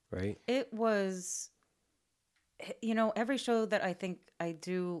 right? It was, every show that I think I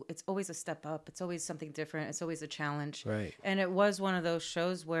do, it's always a step up. It's always something different. It's always a challenge. Right. And it was one of those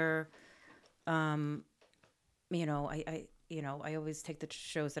shows where, I always take the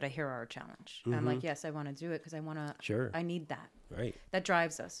shows that I hear are a challenge. And I'm like, yes, I want to do it because I want to. Sure. I need that. Right. That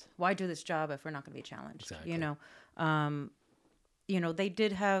drives us. Why do this job if we're not going to be challenged? Exactly. They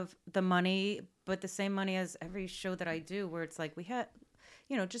did have the money, but the same money as every show that I do, where it's like we had,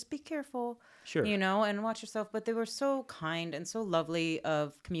 just be careful, Sure. and watch yourself. But they were so kind and so lovely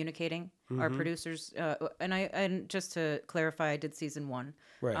of communicating. Our producers, and just to clarify, I did season 1.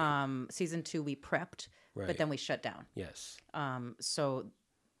 Right. Season 2 we prepped, Right. but then we shut down. Yes. So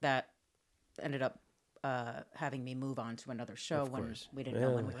that ended up having me move on to another show Of when course. we didn't know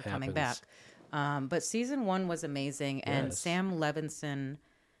Yeah, when we were it coming back. happens. But season 1 was amazing, and Yes. Sam Levinson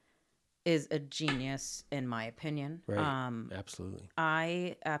is a genius in my opinion. Right. Absolutely.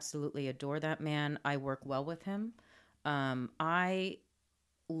 I absolutely adore that man. I work well with him. I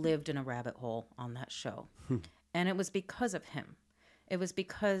lived in a rabbit hole on that show, and it was because of him. It was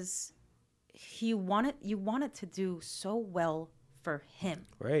because you wanted to do so well for him.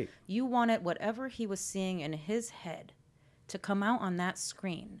 Right. You wanted whatever he was seeing in his head to come out on that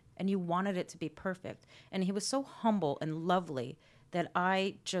screen, and you wanted it to be perfect. And he was so humble and lovely that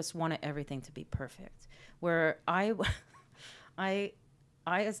I just wanted everything to be perfect. Where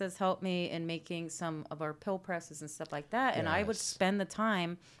ISS helped me in making some of our pill presses and stuff like that, and I would Yes. spend the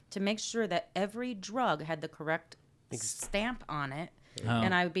time to make sure that every drug had the correct stamp on it,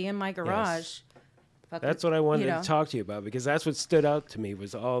 and I would be in my garage. fucking, That's what I wanted you know. to talk to you about because that's what stood out to me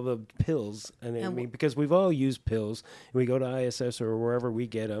was all the pills. And I And mean, because we've all used pills and we go to ISS or wherever we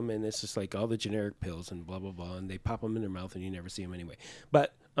get them and it's just like all the generic pills and blah, blah, blah. And they pop them in their mouth and you never see them anyway.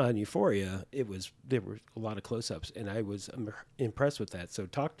 But on Euphoria, there were a lot of close-ups and I was impressed with that. So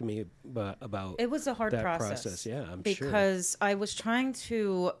talk to me about It was a hard that process. Yeah, I'm sure. Because I was trying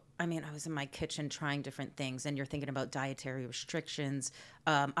to, I was in my kitchen trying different things, and you're thinking about dietary restrictions.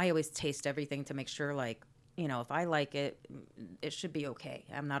 I always taste everything to make sure, like, if I like it, it should be okay.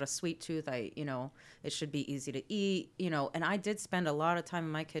 I'm not a sweet tooth. It should be easy to eat, and I did spend a lot of time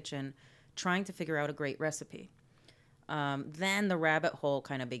in my kitchen trying to figure out a great recipe. Then the rabbit hole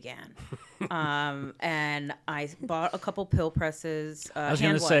kind of began. And I bought a couple pill presses. I was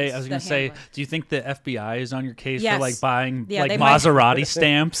going to say, do you think the FBI is on your case Yes. for like buying Yeah, like they might- Maserati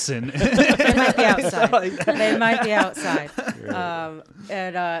stamps and They might be outside. They might be outside.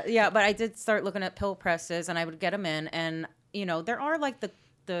 But I did start looking at pill presses, and I would get them in, and there are like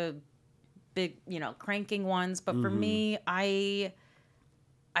the big cranking ones, but for me, I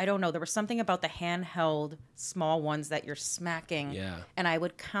don't know. There was something about the handheld small ones that you're smacking. Yeah. And I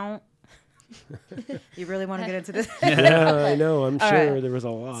would count You really want to get into this? Yeah, I know. I'm All sure right. there was a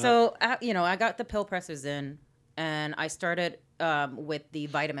lot. So, I got the pill pressers in, and I started with the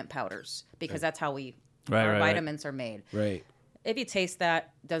vitamin powders because that's how our vitamins are made. Right. If you taste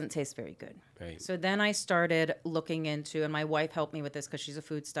that, it doesn't taste very good. Right. So then I started looking into, and my wife helped me with this because she's a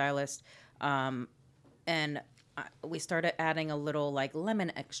food stylist, and we started adding a little like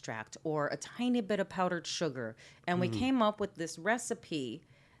lemon extract or a tiny bit of powdered sugar, and we came up with this recipe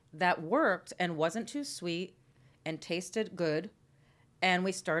that worked and wasn't too sweet and tasted good, and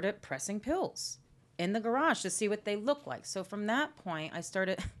we started pressing pills in the garage to see what they look like. So from that point,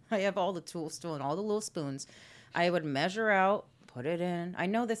 I have all the tools still and all the little spoons. I would measure out, put it in. I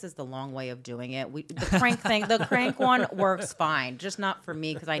know this is the long way of doing it. The crank one works fine, just not for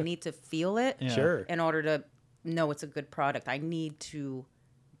me because I need to feel it Sure. in order to know it's a good product. I need to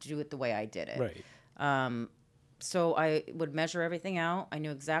do it the way I did it. Right. So I would measure everything out. I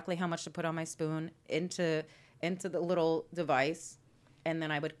knew exactly how much to put on my spoon into the little device, and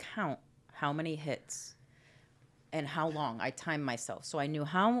then I would count how many hits and how long. I timed myself. So I knew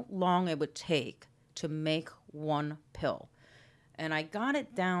how long it would take to make one pill. And I got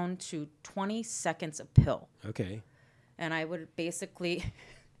it down to 20 seconds a pill. Okay. And I would basically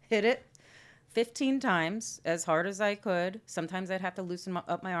hit it 15 times as hard as I could. Sometimes I'd have to loosen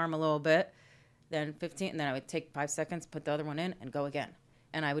up my arm a little bit. Then 15, and then I would take 5 seconds, put the other one in, and go again.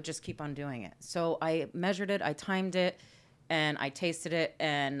 And I would just keep on doing it. So I measured it, I timed it, and I tasted it,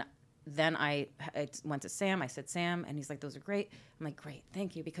 and then I went to Sam. I said, Sam, and he's like, those are great. I'm like, great,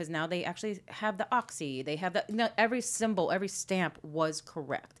 thank you, because now they actually have the oxy. They have every symbol, every stamp was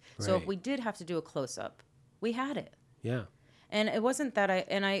correct. So if Right. we did have to do a close-up, we had it. Yeah. And it wasn't that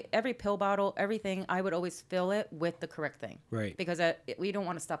every pill bottle, everything, I would always fill it with the correct thing. Right. Because we don't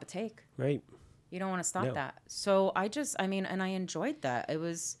want to stop a take. Right. You don't want to stop No. that. So and I enjoyed that. It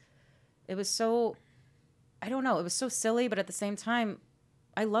was so, I don't know, it was so silly, but at the same time,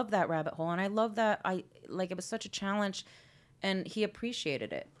 I love that rabbit hole. And I love that it was such a challenge, and he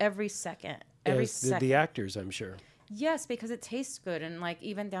appreciated it every second, every Yes, second. the actors, I'm sure. Yes, because it tastes good. And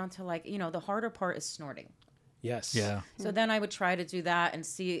even down to the harder part is snorting. Yes. Yeah. So then I would try to do that and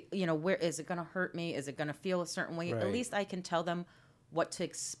see, where is it going to hurt me? Is it going to feel a certain way? Right. At least I can tell them what to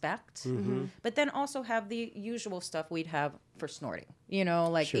expect. Mm-hmm. But then also have the usual stuff we'd have for snorting,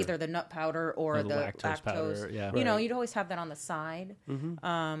 Sure. either the nut powder or the lactose powder, yeah. Right. You'd always have that on the side.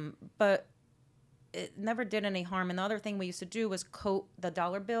 Mm-hmm. But it never did any harm. And the other thing we used to do was coat the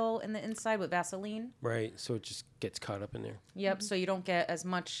dollar bill in the inside with Vaseline. Right. So it just gets caught up in there. Yep. So you don't get as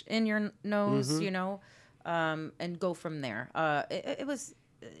much in your nose, Mm-hmm. and go from there. It was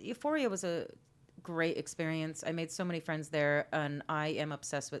Euphoria was a great experience. I made so many friends there, and I am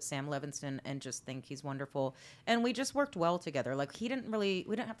obsessed with Sam Levinson and just think he's wonderful. And we just worked well together. We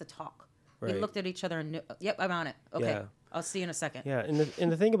didn't have to talk. We Right. looked at each other and knew, yep, I'm on it. Okay, Yeah. I'll see you in a second. Yeah. And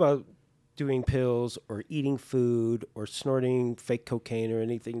the thing about doing pills or eating food or snorting fake cocaine or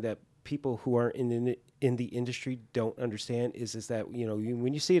anything that people who aren't in the industry don't understand is that,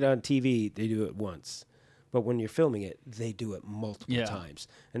 when you see it on TV, they do it once. But when you're filming it, they do it multiple times.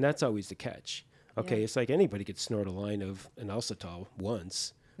 And that's always the catch. Okay, Yeah. it's like anybody could snort a line of an Ulcitol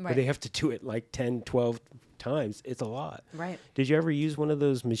once, but Right. they have to do it like 10, 12 times. It's a lot. Right. Did you ever use one of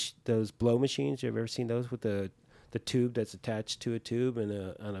those those blow machines? You ever seen those with the tube that's attached to a tube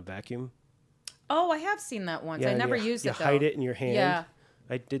and on a vacuum? Oh, I have seen that once. I and never you, used you it though. hide it in your hand. Yeah.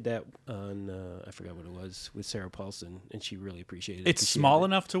 I did that on I forgot what it was with Sarah Paulson, and she really appreciated it. It's 'cause she small had it.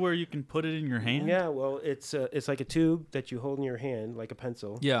 enough to where you can put it in your hand. Yeah, well, it's like a tube that you hold in your hand, like a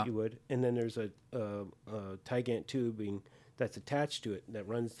pencil. Yeah. You would, and then there's a Tigant tubing that's attached to it that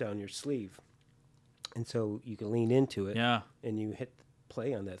runs down your sleeve, and so you can lean into it. Yeah. And you hit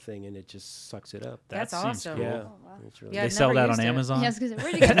play on that thing, and it just sucks it up. That's That seems awesome. cool. Yeah, Oh, wow. it's really Yeah, They I've sell never that on used it. Amazon. Yeah, I was gonna say,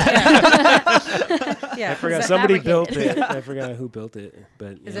 where'd you get that? Yeah. I forgot Is it somebody built fabricated? it. I forgot who built it,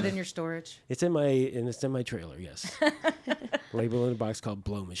 but Is yeah. it in your storage? It's in my trailer. Yes, label in a box called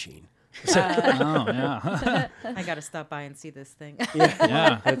Blow Machine. Oh yeah. I got to stop by and see this thing.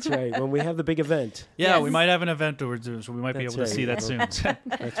 Yeah. That's right. When we have the big event, Yeah, we Yes. might have an event or two, so we might be That's able to see right. that soon.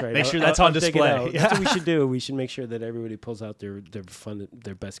 that's right. Make sure that's on dig it display. out. That's what we should do. We should make sure that everybody pulls out their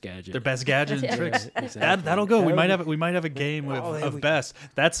best gadget. Their best gadget and Yeah. tricks. Exactly. That'll go. We That'll might have a game Oh, there of we- best.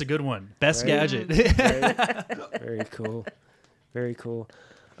 That's a good one. Best Right. gadget. Right. Very cool. Very cool.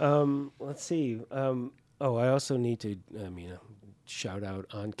 Let's see. I also need to, shout out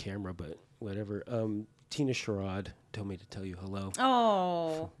on camera, but whatever. Tina Sherrod told me to tell you hello.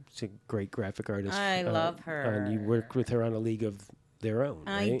 Oh, She's a great graphic artist. I love her. And you worked with her on a League of their own.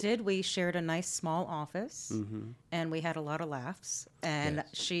 I Right? did. We shared a nice small office, and we had a lot of laughs. And Yes.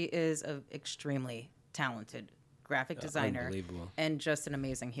 she is an extremely talented graphic designer Unbelievable. and just an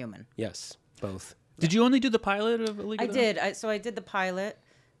amazing human. Yes, both. Did you only do the pilot of Illegal? I did. So I did the pilot,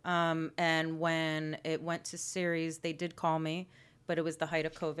 and when it went to series, they did call me, but it was the height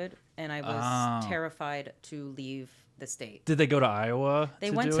of COVID, and I was terrified to leave the state. Did they go to Iowa? They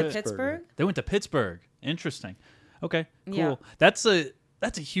to went do to it? Pittsburgh. They went to Pittsburgh. Interesting. Okay, cool. Yeah. That's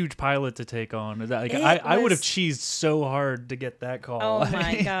a huge pilot to take on. Like, It I would have was- cheesed so hard to get that call. Oh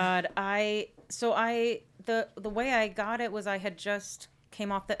my God. The way I got it was I had just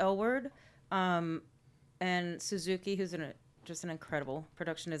came off the L Word, and Suzuki, who's just an incredible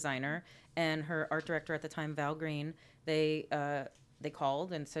production designer, and her art director at the time, Val Green, they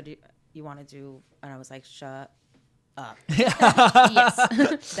called and said, you want to do, and I was like, shut up. Yes.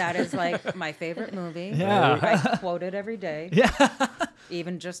 That is like my favorite movie. Yeah. I quote it every day. Yeah.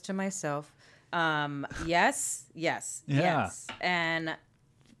 Even just to myself. Yes. Yeah. And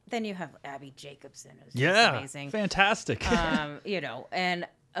then you have Abby Jacobson, who's just Yeah. amazing. Fantastic. And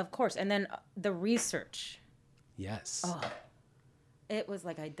of course, and then the research. Yes. Oh, it was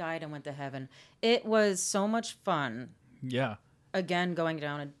like I died and went to heaven. It was so much fun. Yeah. Again, going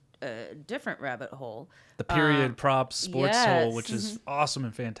down a different rabbit hole. The period props sports hole, yes. which is awesome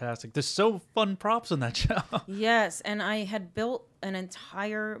and fantastic. There's so fun props in that show. Yes, and I had built an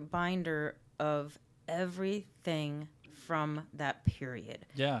entire binder of everything from that period.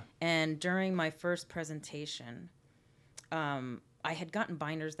 Yeah. And during my first presentation, I had gotten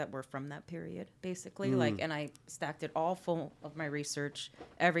binders that were from that period, basically. And I stacked it all full of my research,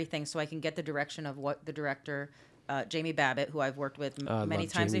 everything, so I can get the direction of what the director, Jamie Babbitt, who I've worked with many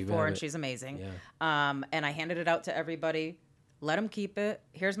love times Jamie before, and Babbitt. she's amazing. Yeah. And I handed it out to everybody. Let them keep it.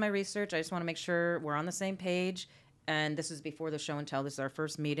 Here's my research. I just want to make sure we're on the same page. And this was before the show and tell. This is our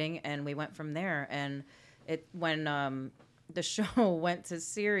first meeting, and we went from there. And when the show went to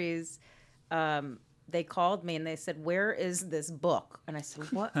series, they called me and they said, "Where is this book?" And I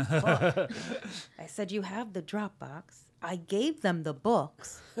said, "What book?" I said, "You have the Dropbox." I gave them the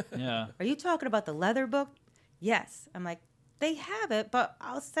books. Yeah. Are you talking about the leather book? Yes. I'm like, they have it, but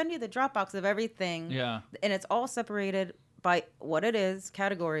I'll send you the Dropbox of everything. Yeah. And it's all separated by what it is,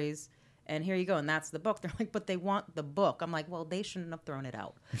 categories. And here you go. And that's the book. They're like, but they want the book. I'm like, well, they shouldn't have thrown it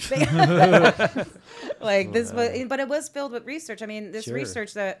out. Like this, but it was filled with research. I mean, this Sure.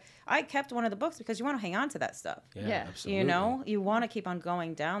 research that I kept one of the books because you want to hang on to that stuff. Yeah. Absolutely. You know, you want to keep on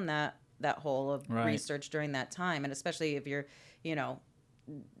going down that hole of Right. research during that time. And especially if you're,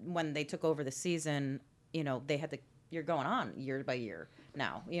 when they took over the season, you're going on year by year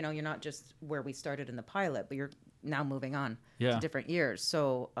now. You're not just where we started in the pilot, but you're now moving on Yeah. to different years.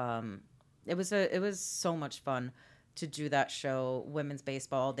 So it was so much fun to do that show, women's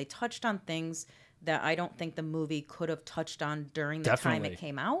baseball. They touched on things that I don't think the movie could have touched on during the time Definitely. it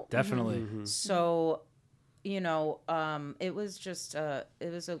came out. Definitely. So, it was just it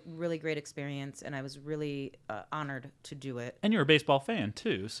was a really great experience, and I was really honored to do it. And you're a baseball fan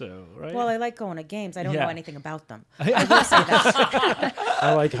too, so right? Well, I like going to games. I don't Yeah. know anything about them. I will say that.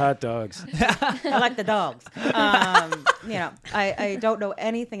 I like hot dogs. I like the dogs. I don't know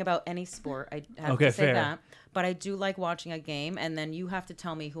anything about any sport. I have Okay, to say fair. that. But I do like watching a game, and then you have to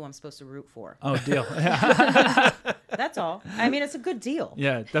tell me who I'm supposed to root for. Oh, deal. That's all. I mean, it's a good deal.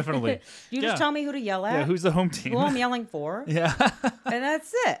 Yeah, definitely. You just tell me who to yell at, Yeah, who's the home team? who I'm yelling for, Yeah. and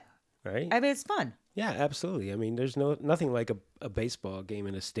that's it. Right? I mean, it's fun Yeah, absolutely. I mean, there's nothing like a baseball game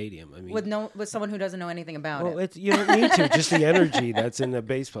in a stadium. I mean, with someone who doesn't know anything about well, it. you don't need to. Just the energy that's in a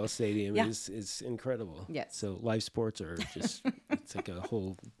baseball stadium Yeah. is incredible. Yes. So live sports are just it's like a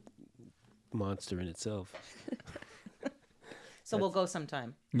whole monster in itself. So we'll go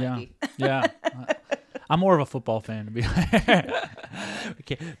sometime. Yeah. Mikey. Yeah. I'm more of a football fan, to be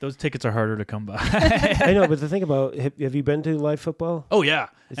okay, those tickets are harder to come by. I know, but the thing about have you been to live football? Oh, yeah.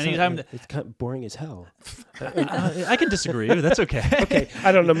 It's Anytime. it's kind of boring as hell. I can disagree. But that's okay. Okay,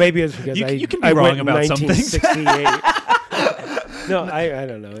 I don't know. Maybe it's because You can be I wrong went in about some things. 1968. No, I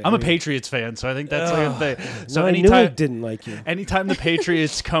don't know. I'm a Patriots fan, so I think that's like a thing. So No, I knew I anytime, didn't like you. anytime the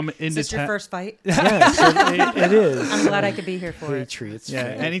Patriots come Is into this your town, first fight? Yes, it is. I'm glad I could be here for it. Patriots. yeah,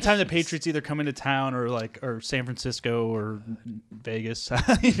 fan. anytime the Patriots either come into town or San Francisco or Vegas,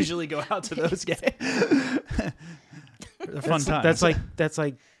 I usually go out to those games. They're fun times. That's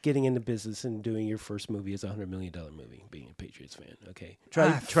like getting into business and doing your first movie as a $100 million movie, being a Patriots fan. Okay,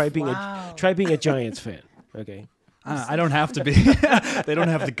 try being a Giants fan. Okay, I don't have to be. They don't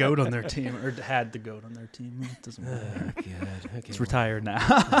have the goat on their team, or had the goat on their team. It doesn't matter. God. Okay, It's retired now.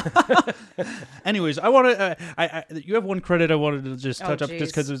 Anyways, I want to. You have one credit I wanted to just touch up,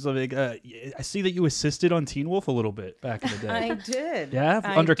 just because it was like. I see that you assisted on Teen Wolf a little bit back in the day. I did. Yeah,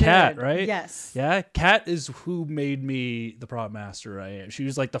 I under did. Kat, right? Yes. Yeah, Kat is who made me the prop master I am. She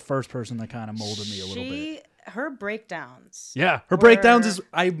was like the first person that kind of molded me a little bit. Her breakdowns. Yeah, her breakdowns is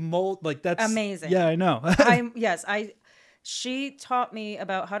that's amazing. Yeah, I know. She taught me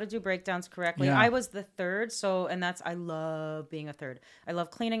about how to do breakdowns correctly. Yeah. I was the third, I love being a third. I love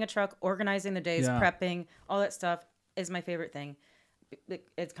cleaning a truck, organizing the days, prepping, all that stuff is my favorite thing.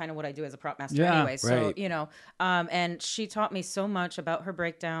 It's kind of what I do as a prop master anyway. So, right. And she taught me so much about her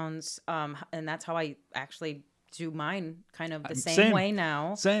breakdowns. And that's how I actually do mine kind of the same way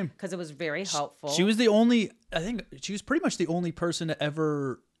now. Same. Because it was very helpful. She was she was pretty much the only person to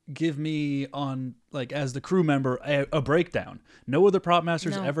ever give me on as the crew member a breakdown. No other prop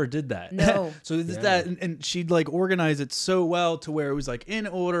masters ever did that. No. So that and she'd organize it so well to where it was in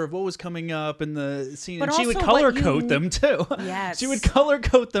order of what was coming up in the scene. But and she would also color code them too. Yes. She would color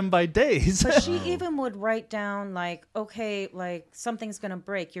code them by days. But she even would write down something's gonna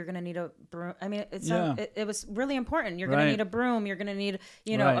break. You're gonna need a broom. I mean, it was really important. You're gonna need a broom. You're gonna need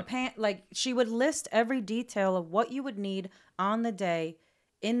a pan. She would list every detail of what you would need on the day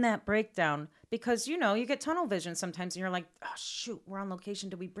in that breakdown, because you get tunnel vision sometimes and you're like, oh shoot, we're on location,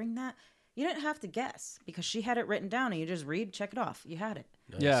 did we bring that? You didn't have to guess because she had it written down and you just read, check it off, you had it.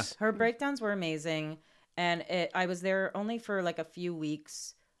 Nice. Yeah, her breakdowns were amazing, and I was there only for a few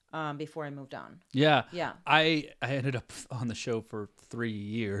weeks before I moved on. Yeah. I ended up on the show for 3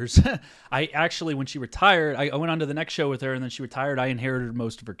 years. I actually, when she retired, I went on to the next show with her, and then she retired. I inherited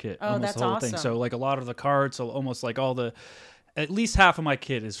most of her kit. Oh, almost that's the whole awesome. thing. So a lot of the carts, so almost all the, at least half of my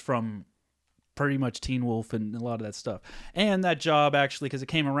kit is from pretty much Teen Wolf and a lot of that stuff. And that job actually, because it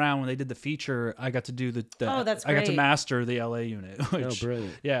came around when they did the feature, I got to do that's I got to great. master the LA unit. Which,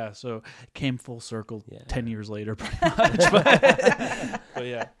 brilliant. Yeah, so it came full circle 10 years later, pretty much. But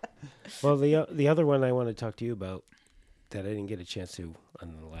yeah. Well, the other one I want to talk to you about that I didn't get a chance to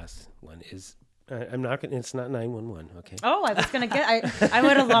on the last one is I'm not gonna. It's not 911. Okay. Oh, I was gonna get. I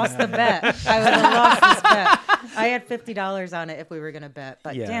would have lost the bet. I would have lost this bet. I had $50 on it if we were gonna bet,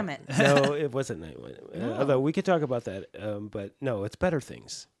 but damn it. No, it wasn't 911. No. Although we could talk about that, but no, it's Better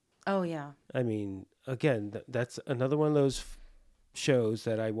Things. Oh yeah. I mean, again, that's another one of those shows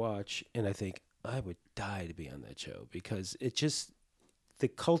that I watch and I think I would die to be on that show, because it just, the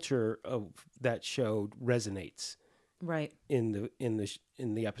culture of that show resonates Right. in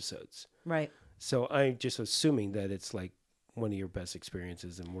the episodes. Right. So I'm just assuming that it's one of your best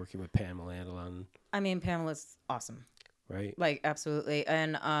experiences in working with Pamela Andelon. I mean, Pamela's awesome. Right. Absolutely.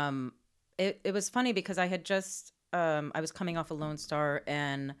 And it was funny because I had just I was coming off a Lone Star,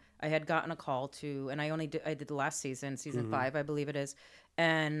 and I had gotten a call and I did the last season 5, I believe it is.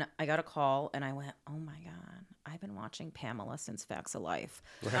 And I got a call and I went, oh my God, I've been watching Pamela since Facts of Life.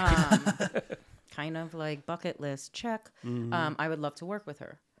 Right. Kind of bucket list check. Mm-hmm. I would love to work with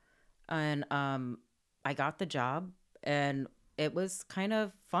her. And I got the job, and it was kind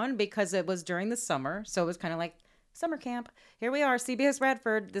of fun because it was during the summer. So it was kind of like summer camp. Here we are, CBS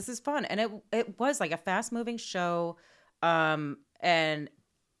Radford. This is fun. And it was a fast moving show. And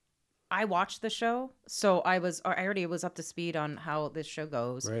I watched the show. So I already was up to speed on how this show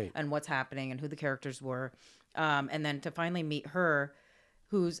goes, right, and what's happening and who the characters were. And then to finally meet her,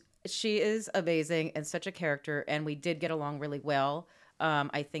 she is amazing and such a character. And we did get along really well.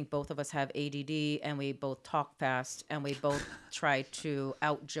 I think both of us have ADD, and we both talk fast, and we both try to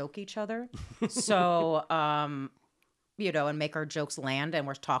out-joke each other. So, and make our jokes land, and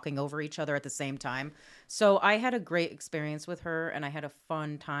we're talking over each other at the same time. So I had a great experience with her, and I had a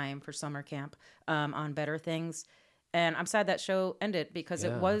fun time for summer camp on Better Things. And I'm sad that show ended, because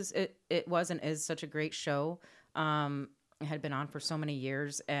it was and is such a great show. It had been on for so many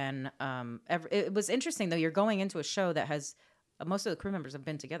years, and it was interesting, though. You're going into a show that has... most of the crew members have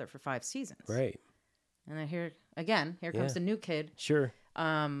been together for 5 seasons. Right. And then here comes the new kid. Sure.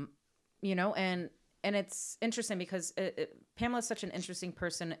 And it's interesting because Pamela's such an interesting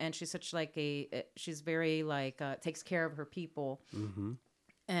person, and she's such she's very takes care of her people. Mm-hmm.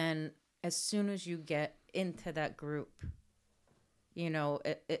 And as soon as you get into that group,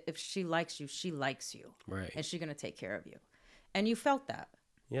 if she likes you, she likes you. Right. And she's going to take care of you. And you felt that.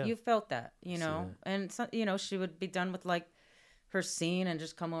 Yeah. You felt that, and so, she would be done with her scene and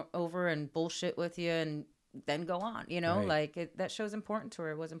just come over and bullshit with you and then go on, right. That show's important to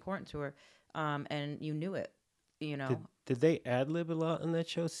her. It was important to her. And you knew it, Did they ad-lib a lot on that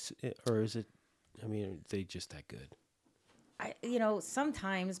show? Or is it I mean, are they just that good?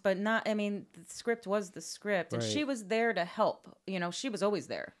 Sometimes, but not. I mean, the script was the script, and Right. she was there to help. She was always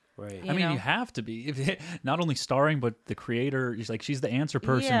there. Right. I mean, you have to be not only starring, but the creator. She's the answer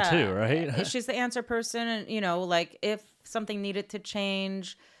person too, right? She's the answer person, and like if something needed to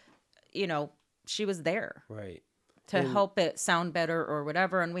change, she was there Right. to help it sound better or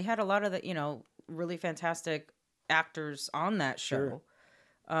whatever. And we had a lot of the really fantastic actors on that show,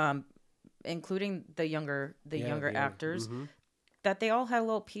 including the younger actors, that they all had a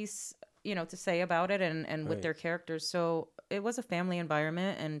little piece to say about it and with their characters. So it was a family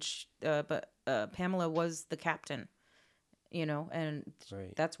environment, and but Pamela was the captain, and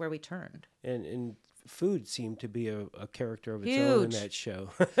that's where we turned. And food seemed to be a character of its own in that show.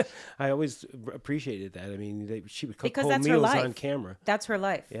 I always appreciated that. I mean, she would cook Because whole that's her meals life. on camera. That's her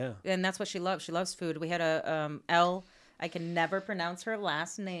life. Yeah. And that's what she loves. She loves food. We had a Elle. I can never pronounce her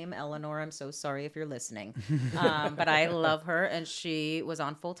last name, Eleanor. I'm so sorry if you're listening. But I love her, and she was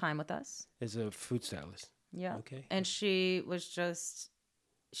on full time with us. As a food stylist. Yeah. Okay. And she was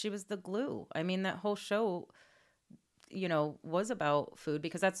the glue. I mean, that whole show, was about food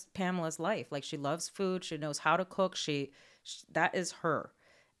because that's Pamela's life. Like, she loves food. She knows how to cook. That is her.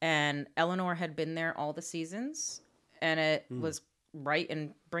 And Eleanor had been there all the seasons, and it was right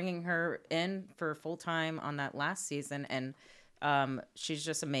in bringing her in for full time on that last season. And she's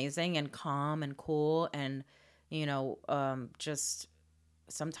just amazing and calm and cool. And, just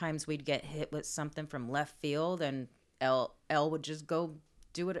sometimes we'd get hit with something from left field, and Elle would just go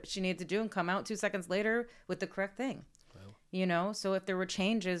do what she needed to do and come out 2 seconds later with the correct thing. Wow. So if there were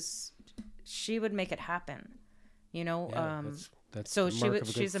changes, she would make it happen. That's so the mark of a good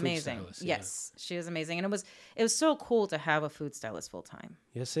she's food amazing. stylist, Yes, she is amazing, and it was so cool to have a food stylist full time.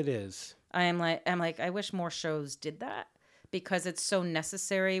 Yes, it is. I'm like I wish more shows did that because it's so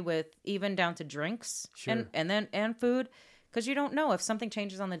necessary with even down to drinks and food, because you don't know if something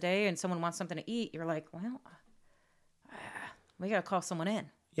changes on the day and someone wants something to eat. You're like, well, we gotta call someone in.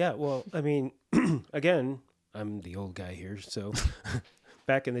 Yeah. Well, I mean, again, I'm the old guy here, so.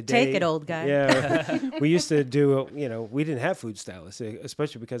 Back in the day, take it, old guy. Yeah, we used to do. We didn't have food stylists,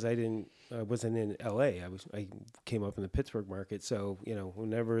 especially because I wasn't in L.A. I came up in the Pittsburgh market, so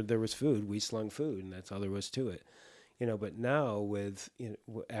whenever there was food, we slung food, and that's all there was to it. But now with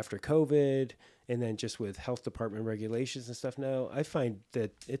after COVID, and then just with health department regulations and stuff, now I find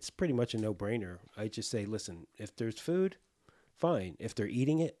that it's pretty much a no-brainer. I just say, listen, if there's food, fine. If they're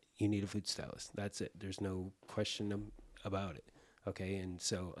eating it, you need a food stylist. That's it. There's no question about it. Okay, and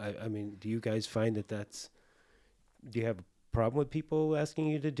so, I mean, do you guys find do you have a problem with people asking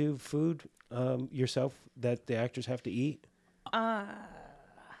you to do food yourself that the actors have to eat?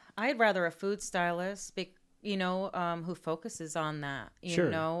 I'd rather a food stylist, who focuses on that,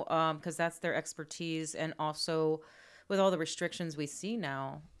 because that's their expertise. And also with all the restrictions we see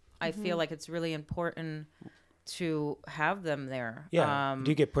now, I feel like it's really important to have them there. Yeah. Do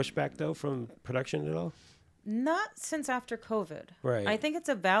you get pushback, though, from production at all? Not since after COVID. Right. I think it's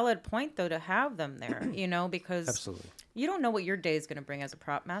a valid point, though, to have them there, because Absolutely. You don't know what your day is going to bring as a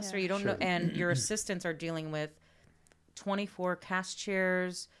prop master. Yeah. You don't know. And your assistants are dealing with 24 cast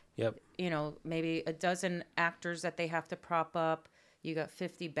chairs. Yep. Maybe a dozen actors that they have to prop up. You got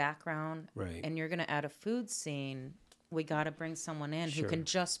 50 background. Right. And you're going to add a food scene. We got to bring someone in who can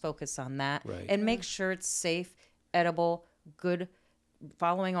just focus on that Right. and make sure it's safe, edible, good,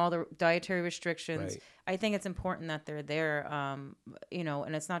 following all the dietary restrictions. Right. I think it's important that they're there, and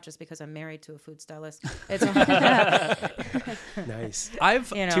it's not just because I'm married to a food stylist. It's Nice. I've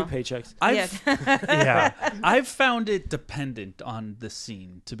 2 paychecks. I've found it dependent on the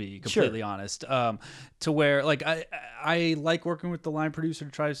scene, to be completely honest. To where like I like working with the line producer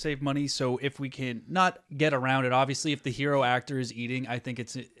to try to save money. So if we can not get around it, obviously if the hero actor is eating, I think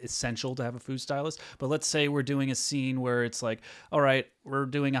it's essential to have a food stylist. But let's say we're doing a scene where it's like, all right, we're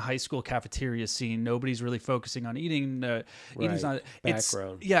doing a high school cafeteria scene. Nobody's really focusing on eating. Eating's not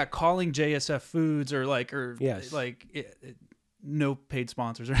background. Calling JSF Foods or no paid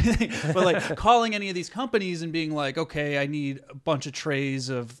sponsors or anything, but like calling any of these companies and being like, okay, I need a bunch of trays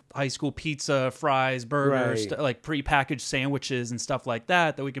of high school pizza, fries, burgers, like prepackaged sandwiches and stuff like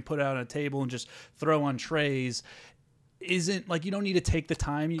that we can put out on a table and just throw on trays. Isn't like you don't need to take the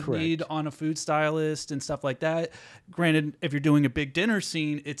time you need on a food stylist and stuff like that. Granted, if you're doing a big dinner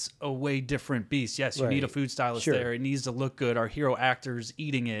scene, it's a way different beast. Yes, you need a food stylist there. It needs to look good. Our hero actor's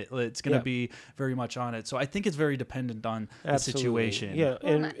eating it. It's going to be very much on it. So I think it's very dependent on the situation. Yeah,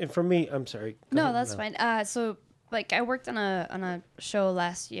 and for me, I'm sorry. No, that's fine. So like I worked on a show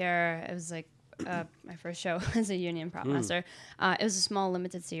last year. It was like my first show as a union prop master. It was a small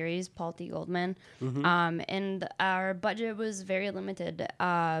limited series, Paul T. Goldman, and our budget was very limited.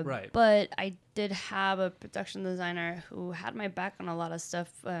 Right. But I did have a production designer who had my back on a lot of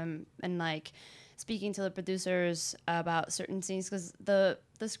stuff, and like speaking to the producers about certain scenes, because the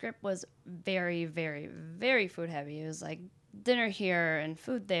script was very, very, very food heavy. It was like dinner here and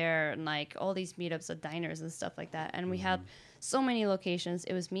food there, and like all these meetups at diners and stuff like that. And we had so many locations.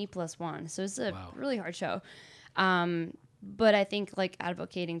 It was me plus one, so it's a really hard show. But I think like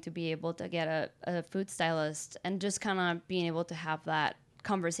advocating to be able to get a food stylist and just kind of being able to have that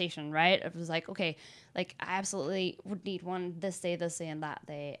conversation, right? It was like, okay, like I absolutely would need one this day, and that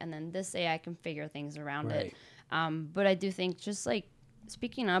day, and then this day I can figure things around it. But I do think just like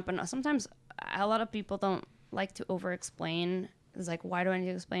speaking up, and sometimes a lot of people don't like to over explain. It's like, why do I need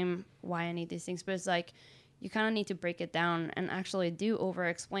to explain why I need these things? But it's like you kind of need to break it down and actually do over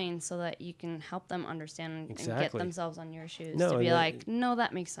explain so that you can help them understand and get themselves on your shoes to be like, no,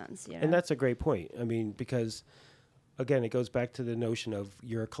 that makes sense. You know? And that's a great point. I mean, because again, it goes back to the notion of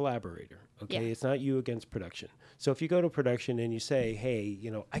you're a collaborator. Okay, it's not you against production. So if you go to production and you say, hey,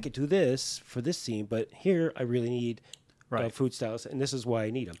 you know, I could do this for this scene, but here I really need food stylists, and this is why I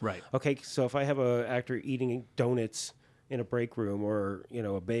need them. Right. Okay, so if I have an actor eating donuts in a break room or, you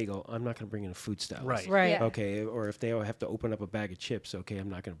know, a bagel, I'm not going to bring in a food stylist. Right. Yeah. Okay, or if they have to open up a bag of chips, okay, I'm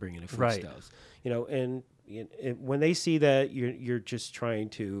not going to bring in a food stylist. You know, and when they see that you're just trying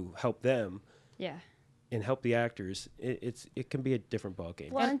to help them, and help the actors, it can be a different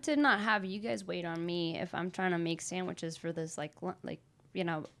ballgame. Well, and to not have you guys wait on me if I'm trying to make sandwiches for this like you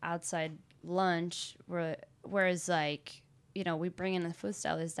know, outside lunch, whereas like, you know, we bring in a food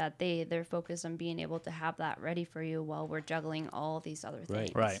stylist that they're focused on being able to have that ready for you while we're juggling all these other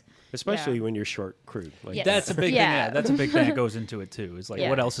things. Right. Especially when you're short crewed. Like Yes. That's a big thing. Yeah. Yeah, that's a big thing that goes into it too. Is like, Yeah.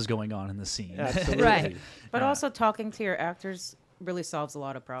 what else is going on in the scene? Absolutely. Right. But also talking to your actors really solves a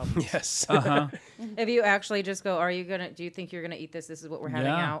lot of problems. Yes. If you actually just go, do you think you're gonna eat this? This is what we're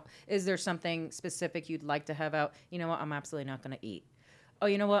having out. Is there something specific you'd like to have out? You know what? I'm absolutely not gonna eat. Oh,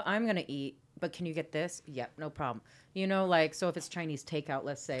 you know what? I'm gonna eat, but can you get this? Yep, no problem. You know, like, so if it's Chinese takeout,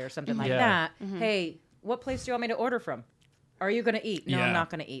 let's say, or something like that. Hey, what place do you want me to order from? Are you gonna eat? No, I'm not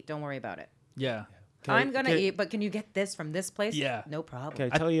gonna eat. Don't worry about it. Yeah. I'm gonna eat, but can you get this from this place? Yeah. No problem.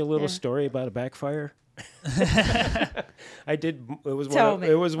 Can I tell you a little story about a backfire? I did. It was Tell one. me.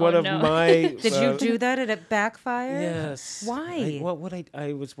 It was one of my. Did you do that and it backfired? Yes. Why?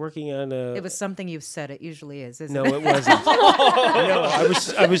 I was working on a. It was something you've said. It usually is, isn't No, it? it wasn't. No,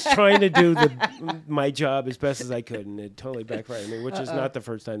 I was trying to do my job as best as I could, and it totally backfired on me, which is not the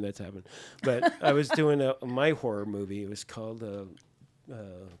first time that's happened. But I was doing my horror movie. It was called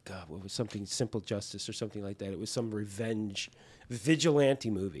what was something Simple Justice or something like that. It was some revenge vigilante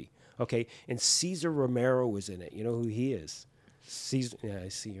movie. Okay, and Cesar Romero was in it. You know who he is? Caesar. Yeah, I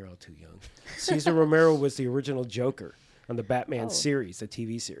see you're all too young. Cesar Romero was the original Joker on the Batman series, the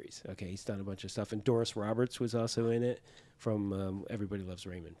TV series. Okay, he's done a bunch of stuff. And Doris Roberts was also in it from Everybody Loves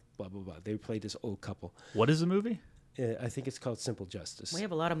Raymond, blah, blah, blah. They played this old couple. What is the movie? I think it's called Simple Justice. We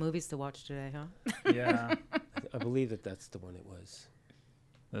have a lot of movies to watch today, huh? Yeah. I believe that's the one it was.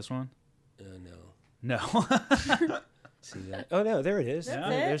 This one? No. No. See that? Oh, no, there it is. That's Yeah,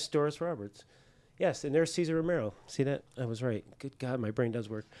 it? there's Doris Roberts. Yes, and there's Cesar Romero. See that? I was right. Good God, my brain does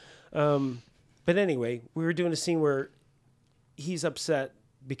work. But anyway, we were doing a scene where he's upset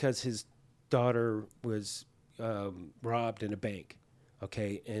because his daughter was robbed in a bank,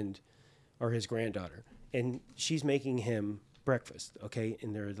 okay, or his granddaughter. And she's making him breakfast, okay?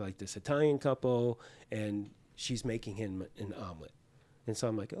 And they're like this Italian couple, and she's making him an omelet. And so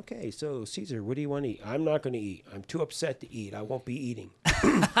I'm like, okay, so Caesar, what do you want to eat? I'm not going to eat. I'm too upset to eat. I won't be eating.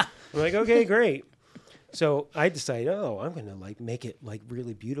 I'm like, okay, great. So I decided, I'm going to like make it like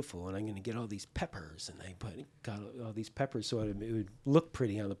really beautiful, and I'm going to get all these peppers, and I got all these peppers so it would look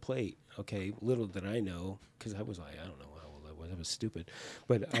pretty on the plate. Okay, little did I know, because I was like, I don't know how old I was. I was stupid.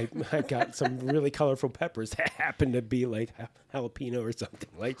 But I got some really colorful peppers that happened to be like jalapeno or something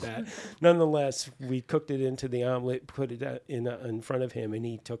like that. Nonetheless, we cooked it into the omelet, put it in front of him, and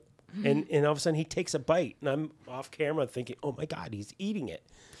he took, and all of a sudden he takes a bite, and I'm off camera thinking, oh my God, he's eating it.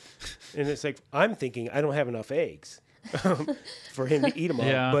 And it's like, I'm thinking I don't have enough eggs for him to eat them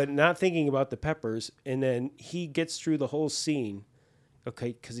all, but not thinking about the peppers. And then he gets through the whole scene,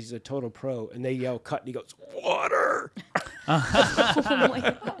 okay, because he's a total pro, and they yell cut, and he goes, water! Oh my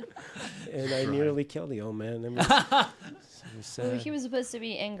God. And I nearly killed the old man. I mean, Well, he was supposed to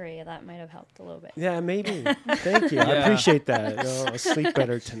be angry. That might have helped a little bit. yeah, maybe. Thank you. I appreciate that. I'll sleep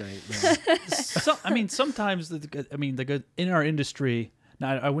better tonight. Sometimes the good in our industry,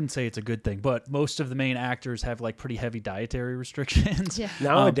 Now, I wouldn't say it's a good thing, but most of the main actors have like pretty heavy dietary restrictions. Yeah.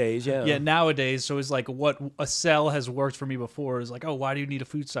 Nowadays, Yeah, nowadays. So it's like what a sell has worked for me before is like, oh, why do you need a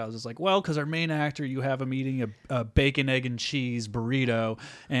food stylist? It's like, well, because our main actor, you have him eating a bacon, egg, and cheese burrito,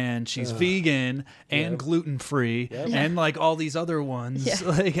 and she's vegan and gluten free, and like all these other ones. Yeah.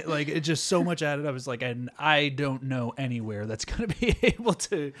 Like it's just so much added up. It's like, and I don't know anywhere that's going to be able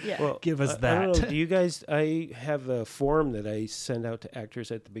to give us that. I don't know. Do you guys? I have a form that I send out to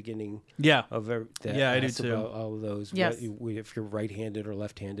actors at the beginning. Yeah. Of every, that Yeah, I do asks too. about all of those. Yes. If you're right-handed or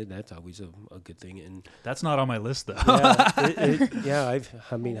left-handed, that's always a good thing. And That's not on my list though. I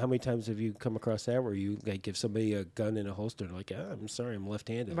mean, how many times have you come across that where you like give somebody a gun in a holster and like, I'm sorry, I'm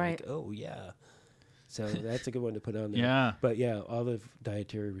left-handed. Right. Like, oh yeah. So that's a good one to put on there. Yeah. But yeah, all the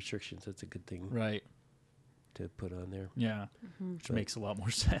dietary restrictions, that's a good thing Right. to put on there. Yeah. Which makes a lot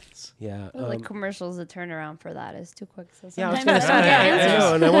more sense. Yeah. Well, like commercials, the turnaround for that is too quick. So Yeah, I was sometimes gonna I say, don't get I answers.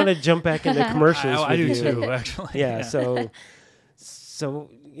 know, and I want to jump back into commercials. I with do you. too, actually. Yeah. So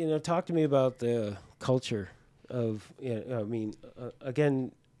talk to me about the culture of. I mean,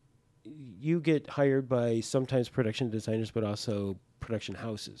 again, you get hired by sometimes production designers, but also production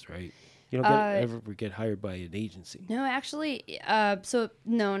houses, right? You don't ever get hired by an agency. No, actually,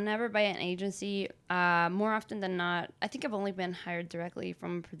 no, never by an agency. More often than not, I think I've only been hired directly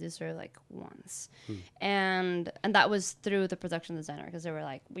from a producer like once, and that was through the production designer because they were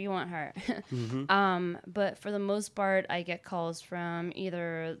like, "We want her." But for the most part, I get calls from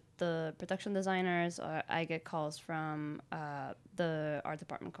either the production designers or I get calls from the art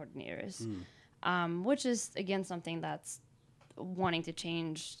department coordinators, which is again something that's wanting to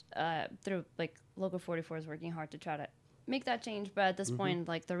change through like Local 44 is working hard to try to make that change, but at this point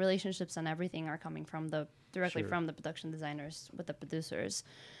like the relationships and everything are coming from directly from the production designers with the producers.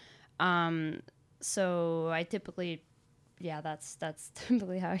 So I typically that's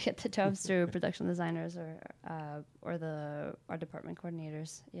typically how I get the jobs through production designers or the art department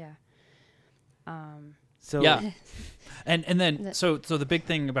coordinators. So Yeah. And then so the big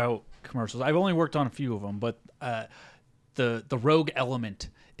thing about commercials, I've only worked on a few of them, but the rogue element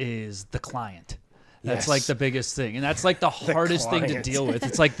is the client. That's Yes. like the biggest thing, and that's like the hardest thing to client. deal with.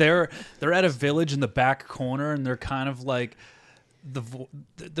 It's like they're at a village in the back corner, and they're kind of like I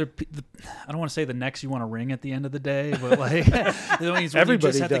don't want to say the necks you want to wring at the end of the day, but like everybody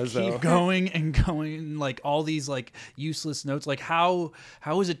just have does, to keep though. going and going, like all these like useless notes. Like how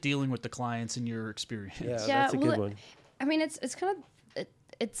is it dealing with the clients in your experience? yeah, Yeah, that's a well, good one. I mean, it's kind of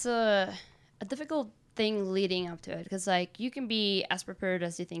it's a difficult thing leading up to it because like you can be as prepared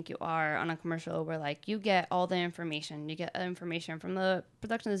as you think you are on a commercial where like you get all the information, you get information from the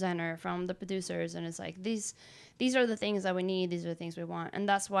production designer, from the producers, and it's like these are the things that we need, these are the things we want, and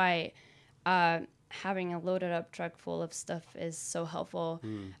that's why having a loaded up truck full of stuff is so helpful.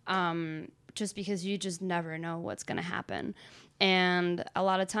 Just because you just never know what's going to happen. And a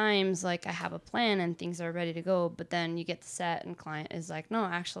lot of times, like, I have a plan and things are ready to go, but then you get the set and client is like, no,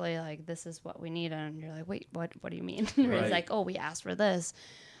 actually, like, this is what we need. And you're like, wait, what do you mean? Right. It's like, oh, we asked for this.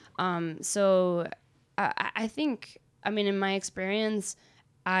 So I think, I mean, in my experience,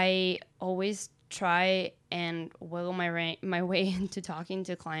 I always try and wiggle my way into talking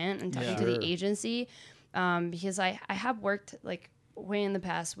to client and talking to the agency, because I have worked, like, way in the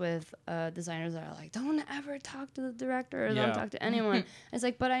past with designers that are like, don't ever talk to the director or don't talk to anyone. It's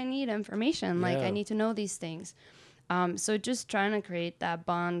like, but I need information. Like, I need to know these things. So just trying to create that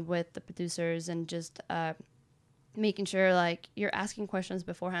bond with the producers and just making sure, like, you're asking questions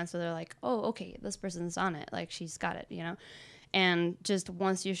beforehand so they're like, oh, okay, this person's on it. Like, she's got it, you know? And just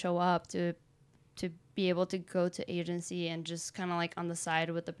once you show up to be able to go to agency and just kind of like on the side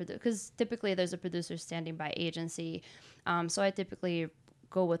with the producer, because typically there's a producer standing by agency. So I typically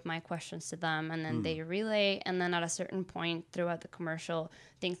go with my questions to them and then they relay. And then at a certain point throughout the commercial,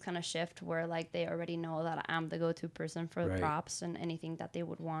 things kind of shift where like they already know that I'm the go-to person for the props and anything that they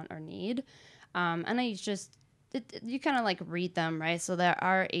would want or need. And I just, you kind of like read them, right? So there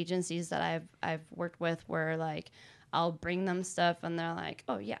are agencies that I've worked with where like, I'll bring them stuff and they're like,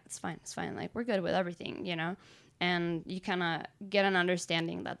 oh yeah, it's fine. Like, we're good with everything, you know? And you kind of get an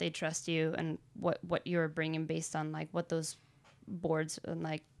understanding that they trust you and what you're bringing based on like what those boards and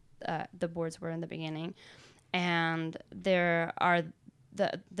like the boards were in the beginning. And there's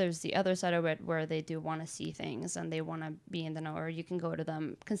the other side of it where they do want to see things and they want to be in the know, or you can go to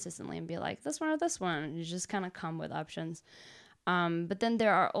them consistently and be like, this one or this one. And you just kind of come with options. But then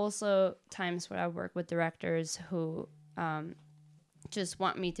there are also times where I work with directors who just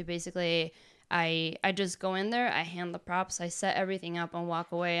want me to basically I just go in there, I hand the props, I set everything up and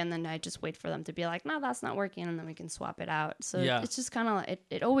walk away, and then I just wait for them to be like, no, that's not working, and then we can swap it out. So it's just kind of,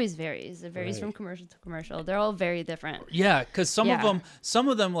 it always varies. It varies from commercial to commercial. They're all very different. Yeah, because some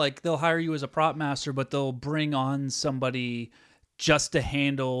of them, like, they'll hire you as a prop master, but they'll bring on somebody just to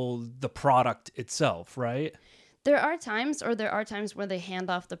handle the product itself, right? There are times where they hand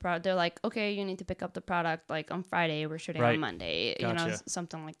off the product. They're like, okay, you need to pick up the product like on Friday. We're shooting on Monday, Gotcha.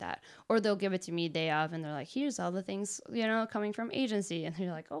 Something like that. Or they'll give it to me day of, and they're like, here's all the things, coming from agency. And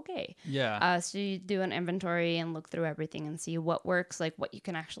you're like, okay. Yeah. So you do an inventory and look through everything and see what works, like what you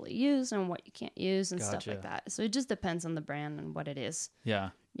can actually use and what you can't use and stuff like that. So it just depends on the brand and what it is. Yeah.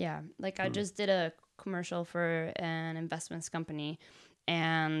 Yeah. Like I just did a commercial for an investments company,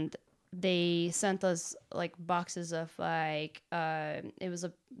 and they sent us like boxes of like it was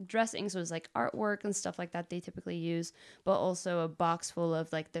a dressing, so it was like artwork and stuff like that they typically use, but also a box full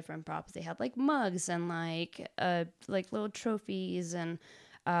of like different props. They had like mugs and like little trophies and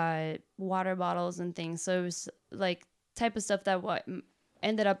water bottles and things. So it was like type of stuff that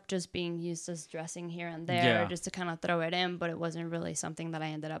ended up just being used as dressing here and there, just to kind of throw it in, but it wasn't really something that I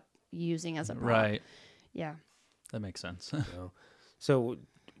ended up using as a prop. Right. Yeah. That makes sense. So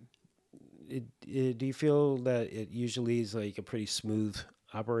do you feel that it usually is like a pretty smooth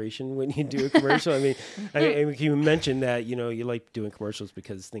operation when you do a commercial? I mean, you mentioned that, you like doing commercials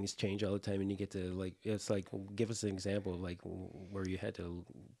because things change all the time, and you get to give us an example of like where you had to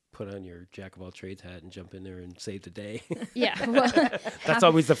put on your jack of all trades hat and jump in there and save the day. Yeah. Well, that's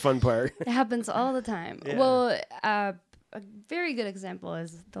always the fun part. It happens all the time. Yeah. Well, a very good example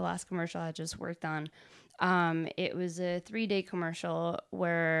is the last commercial I just worked on. It was a 3-day commercial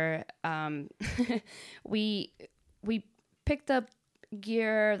where we picked up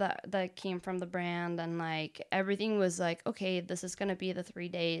gear that came from the brand, and like everything was like, okay, this is gonna be the 3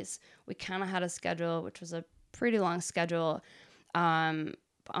 days. We kind of had a schedule, which was a pretty long schedule on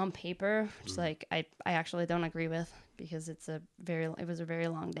paper, which like I actually don't agree with, because it was a very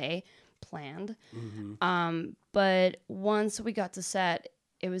long day planned. Mm-hmm. But once we got to set,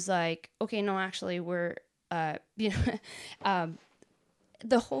 it was like, okay, no, actually we're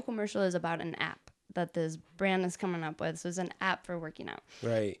the whole commercial is about an app that this brand is coming up with. So it's an app for working out.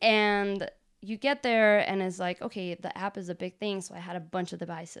 Right. And you get there and it's like, okay, the app is a big thing. So I had a bunch of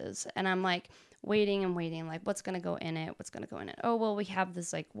devices, and I'm like waiting, like what's going to go in it? Oh, well, we have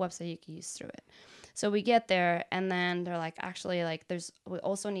this like website you can use through it. So we get there, and then they're like, actually, like we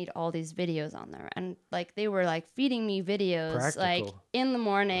also need all these videos on there. And like they were like feeding me videos like in the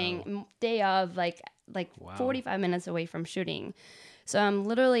morning, day of, like 45 minutes away from shooting. So I'm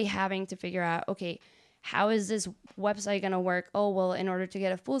literally having to figure out, okay, how is this website going to work? Oh, well, in order to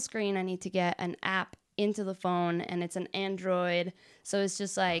get a full screen, I need to get an app into the phone, and it's an Android. So it's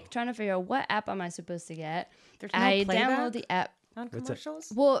just like trying to figure out what app am I supposed to get. There's no download the app on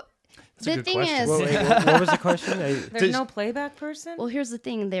commercials. Well, the thing is, what was the question? There's no playback person. Well, here's the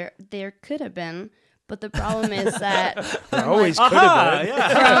thing. There could have been, but the problem is that there always could have been.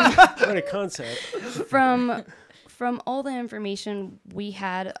 Yeah. What a concept. From all the information we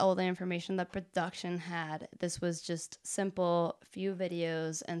had, all the information that production had, this was just simple few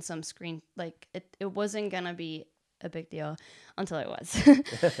videos and some screen. Like it wasn't gonna be a big deal until it was.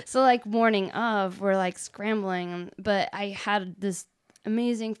 So like morning of, we're like scrambling, but I had this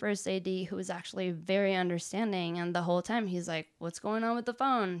amazing first AD who was actually very understanding, and the whole time he's like, what's going on with the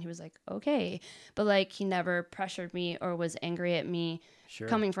phone? He was like, okay, but like he never pressured me or was angry at me. Sure.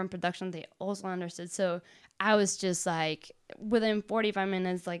 Coming from production, they also understood. So I was just like, within 45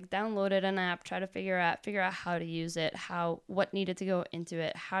 minutes, like downloaded an app, try to figure out how to use it, what needed to go into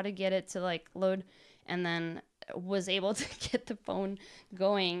it, how to get it to like load, and then was able to get the phone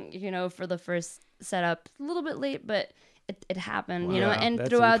going, for the first setup. A little bit late, but it happened, and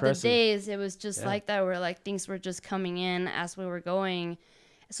throughout impressive. The days, it was just like that, where like things were just coming in as we were going.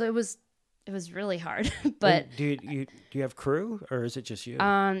 So it was really hard. But do you have crew, or is it just you?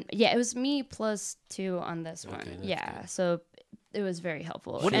 It was me plus 2 on this one. Yeah. Good. So it was very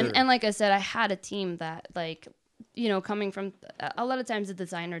helpful. And like I said, I had a team that like, coming from a lot of times the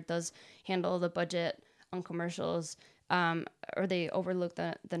designer does handle the budget on commercials. Or they overlook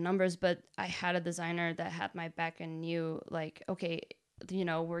the numbers, but I had a designer that had my back and knew like, okay,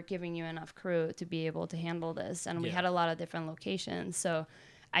 we're giving you enough crew to be able to handle this. And we had a lot of different locations. So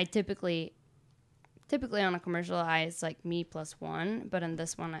I typically on a commercial, it's like me plus 1, but in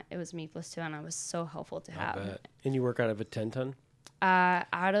this one, it was me plus 2, and I was so helpful to have. Bet. And you work out of a 10-ton?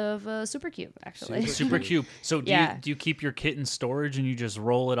 Out of a Supercube, actually. Supercube. So do you keep your kit in storage and you just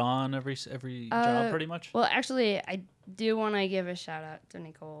roll it on every job pretty much? Well, actually, I do want to give a shout out to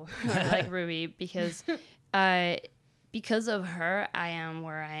Nicole, like Ruby, because of her, I am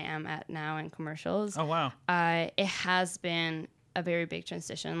where I am at now in commercials. Oh, wow. It has been a very big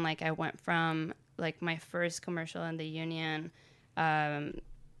transition. Like I went from like my first commercial in the union.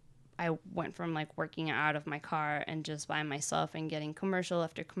 I went from like working out of my car and just by myself and getting commercial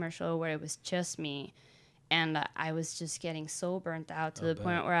after commercial where it was just me. And I was just getting so burnt out to the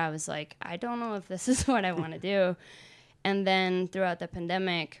point where I was like, I don't know if this is what I want to do. And then throughout the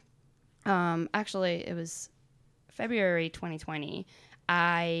pandemic, actually it was February 2020,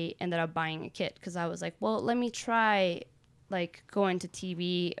 I ended up buying a kit because I was like, well, let me try like going to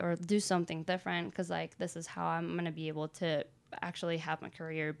TV or do something different because like this is how I'm going to be able to actually have my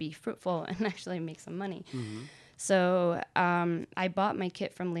career be fruitful and actually make some money. So I bought my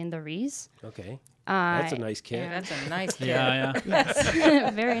kit from Linda Rees. Okay. That's a nice kit. Yeah, that's a nice kit. Yeah. Yes,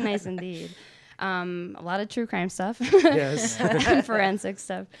 very nice indeed. A lot of true crime stuff. Yes. Forensic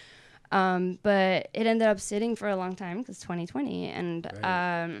stuff. But it ended up sitting for a long time because 2020. And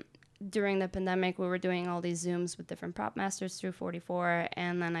Right. During the pandemic, we were doing all these Zooms with different prop masters through 44.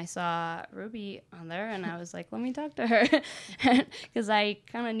 And then I saw Ruby on there and I was like, let me talk to her. Because I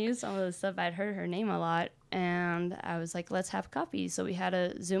kind of knew some of the stuff. I'd heard her name a lot. And I was like, let's have coffee. So we had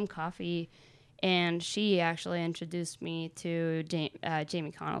a Zoom coffee. And she actually introduced me to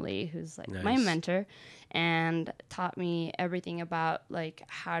Jamie Connolly, who's like my Nice. mentor, and taught me everything about like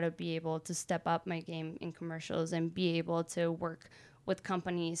how to be able to step up my game in commercials and be able to work with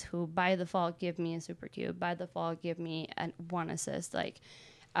companies who by default give me a super cube, by default give me one assist, like,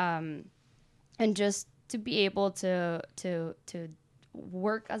 and just to be able to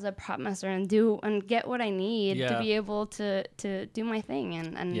work as a prop master and get what I need to be able to do my thing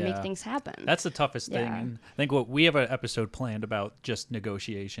and make things happen. That's the toughest thing. Yeah. And I think we have an episode planned about just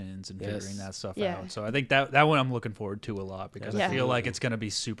negotiations and figuring that stuff Yeah. out. So I think that one I'm looking forward to a lot because I feel Absolutely. like it's going to be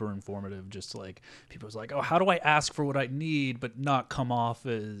super informative. Just like people's like, oh, how do I ask for what I need but not come off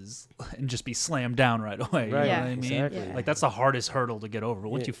as and just be slammed down right away? You Right. know Yeah. what I mean? Exactly. Yeah. Like that's the hardest hurdle to get over.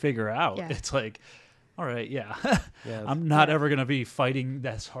 But once Yeah. you figure it out, Yeah. it's like, all right, Yeah. I'm not ever going to be fighting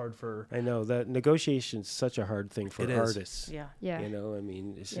this hard for. I know that negotiation's such a hard thing for It is. artists. Yeah. Yeah. You know, I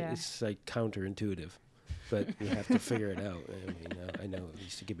mean, it's Yeah. it's like counterintuitive, but you have to figure it out. I mean, I know it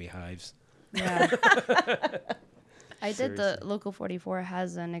used to give me hives. Yeah. I did the Seriously. Local 44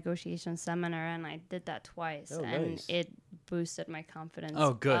 has a negotiation seminar, and I did that twice, Oh, and nice. it boosted my confidence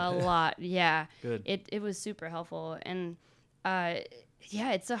Oh, good. a lot. Yeah, Good. it was super helpful, and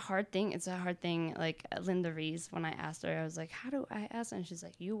yeah, it's a hard thing. It's a hard thing. Like Linda Rees, when I asked her, I was like, "How do I ask?" And she's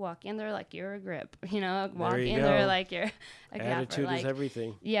like, "You walk in there like you're a grip, you know, walk you in there go. like you're a gaffer." Attitude Like, is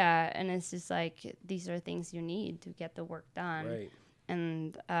everything. yeah, and it's just like these are things you need to get the work done. Right.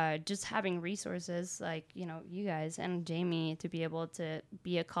 And just having resources like, you know, you guys and Jamie to be able to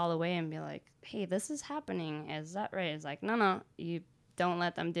be a call away and be like, hey, this is happening. Is that right? It's like, no, you don't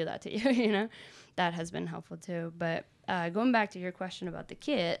let them do that to you. You know, that has been helpful too. But going back to your question about the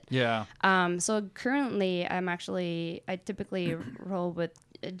kit. Yeah. So currently I typically roll with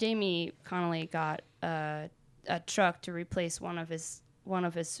Jamie Connolly got a truck to replace one of his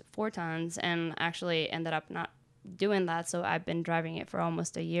 4 tons and actually ended up not doing that, so I've been driving it for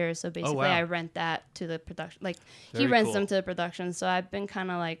almost a year. So basically wow. I rent that to the production, like Very he rents cool. them to the production, so I've been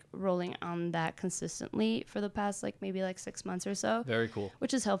kind of like rolling on that consistently for the past like maybe like 6 months or so, Very cool.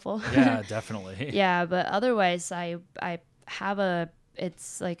 which is helpful. Yeah, definitely. Yeah, but otherwise I have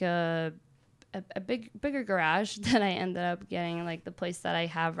it's like a bigger garage that I ended up getting. Like the place that I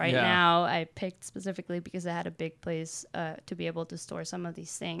have right Yeah. now I picked specifically because I had a big place to be able to store some of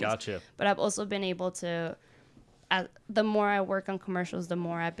these things. Gotcha. But I've also been able to, the more I work on commercials, the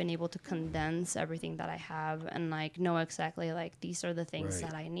more I've been able to condense everything that I have and like know exactly like these are the things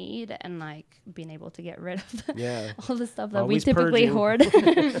Right. that I need, and like being able to get rid of Yeah. all the stuff that Always we typically purging. hoard.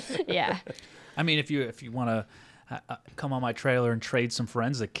 Yeah. I mean, if you want to come on my trailer and trade some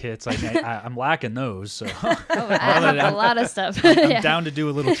forensic kits, I'm lacking those. So Oh, I have a lot of stuff. I'm Yeah. down to do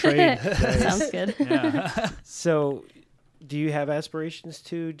a little trade. Sounds good. Yeah. So, do you have aspirations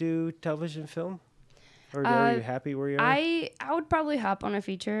to do television film? Or are you happy where you are? I would probably hop on a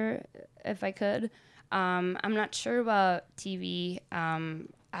feature if I could. I'm not sure about TV. I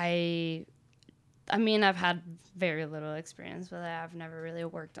mean, I've had very little experience with it. I've never really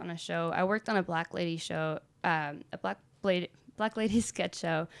worked on a show. I worked on a Black Lady show, a Black Lady sketch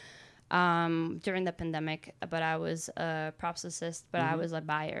show during the pandemic, but I was a props assist, but I was a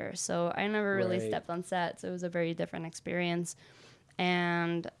buyer. So I never really Right. stepped on set. So it was a very different experience.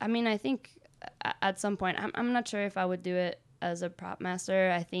 And I mean, I think at some point, I'm not sure if I would do it as a prop master.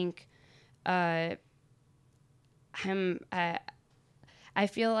 I think I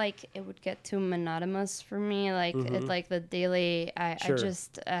feel like it would get too monotonous for me. Like like the daily. I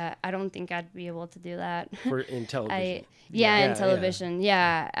just I don't think I'd be able to do that. In television. In television.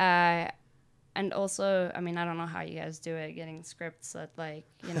 Yeah. And also, I mean, I don't know how you guys do it, getting scripts that, like,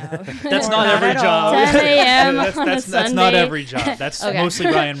 you know. That's not every job. 10 a.m. That's not every job. That's mostly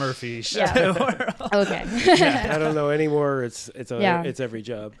Ryan Murphy. Okay. I don't know anymore. It's every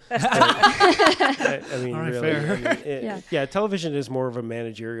job. I mean, All right, really. fair. I mean, television is more of a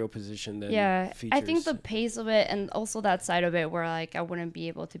managerial position than features. I think the pace of it and also that side of it where, like, I wouldn't be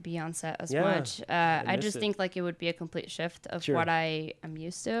able to be on set as much. I just think, like, it would be a complete shift of what I am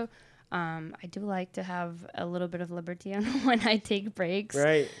used to. I do like to have a little bit of liberty on when I take breaks,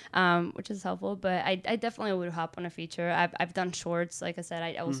 right? Which is helpful. But I definitely would hop on a feature. I've done shorts, like I said.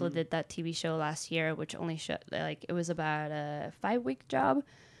 I also did that TV show last year, which only it was about a 5-week job,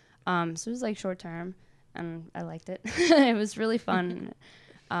 so it was like short term, and I liked it. It was really fun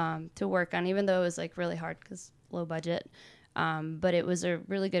to work on, even though it was like really hard because low budget. But it was a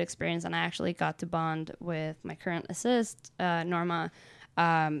really good experience, and I actually got to bond with my current assist, Norma.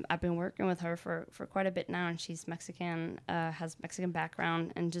 I've been working with her for quite a bit now, and she's Mexican, has Mexican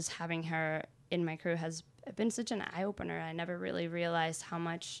background, and just having her in my crew has been such an eye-opener. I never really realized how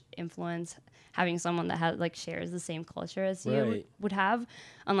much influence having someone that has like shares the same culture as you would have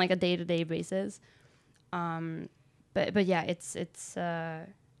on like a day-to-day basis. But yeah, it's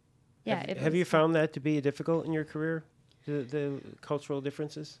Have you found that to be difficult in your career, the cultural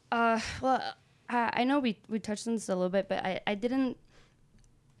differences? Well, I know we touched on this a little bit, but I didn't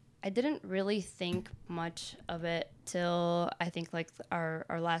really think much of it till I think like our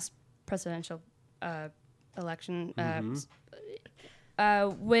last presidential election.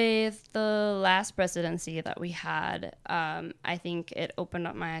 With the last presidency that we had, I think it opened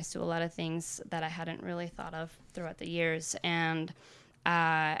up my eyes to a lot of things that I hadn't really thought of throughout the years. And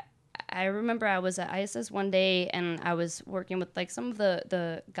I remember I was at ISS one day, and I was working with like some of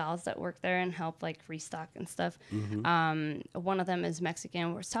the gals that work there and help like restock and stuff. One of them is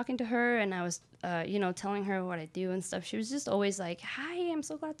Mexican. I was talking to her, and I was telling her what I do and stuff. She was just always like, "Hi, I'm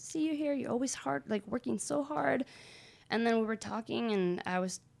so glad to see you here. You're always working so hard." And then we were talking, and I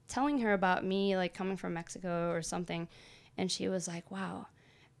was telling her about me like coming from Mexico or something, and she was like, "Wow,"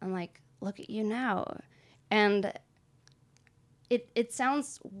 I'm like, "Look at you now," and It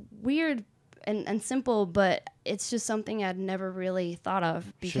sounds weird and simple, but it's just something I'd never really thought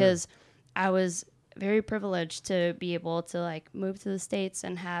of because I was very privileged to be able to like move to the States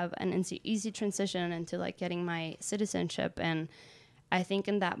and have an easy transition into like getting my citizenship. And I think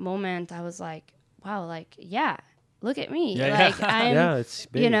in that moment I was like, wow, like, yeah, look at me. I'm, it's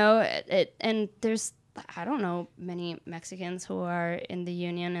big. And there's, I don't know, many Mexicans who are in the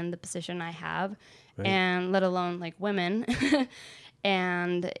union in the position I have. Right. And let alone like women.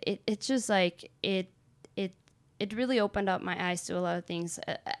 And it's just like it really opened up my eyes to a lot of things,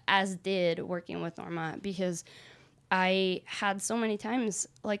 as did working with Norma, because I had so many times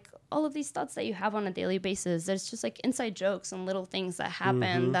like all of these thoughts that you have on a daily basis. There's just like inside jokes and little things that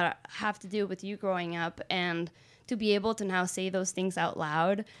happen that have to do with you growing up, and to be able to now say those things out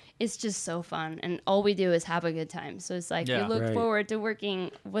loud, it's just so fun. And all we do is have a good time. So it's like you look forward to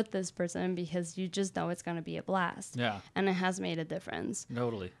working with this person because you just know it's going to be a blast. Yeah. And it has made a difference.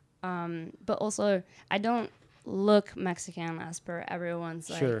 Totally. But also, I don't look Mexican as per everyone's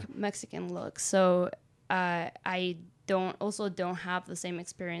like Mexican look. So I don't have the same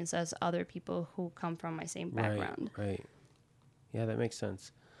experience as other people who come from my same background. Right. Yeah, that makes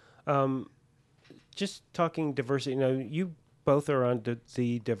sense. Just talking diversity, you both are on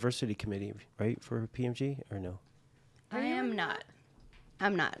the diversity committee, right, for PMG, or no? I am not.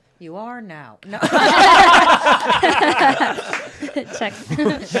 I'm not. You are now. No. Check.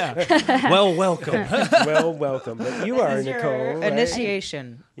 Well, welcome. Well, welcome. But you are, Nicole. Right?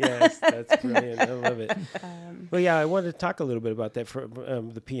 Initiation. Yes, that's brilliant. I love it. Well, yeah, I wanted to talk a little bit about that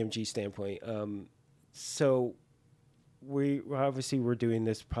from the PMG standpoint. So we're doing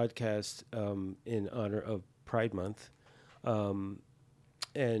this podcast in honor of Pride Month.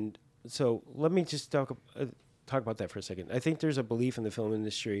 And so let me just talk about that for a second. I think there's a belief in the film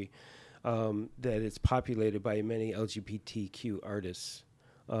industry that it's populated by many LGBTQ artists,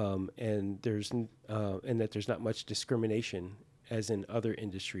 and that there's not much discrimination as in other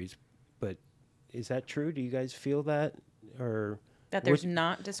industries. But is that true? Do you guys feel that, or that there's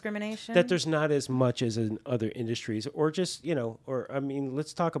not discrimination? That there's not as much as in other industries, or just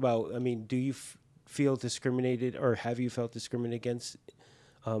let's talk about. Do you feel discriminated, or have you felt discriminated against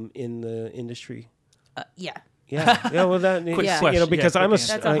in the industry? Yeah. Yeah. Well, that Quick you question. know, because Yeah, I'm a quick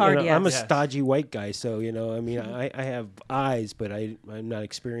That's answer. a hard I'm a yes. stodgy white guy, so you know, I mean, I have eyes, but I'm not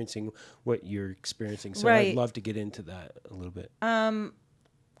experiencing what you're experiencing. So Right. I'd love to get into that a little bit.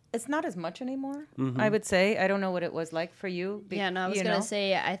 It's not as much anymore. Mm-hmm. I would say. I don't know what it was like for you. Yeah, no, I was gonna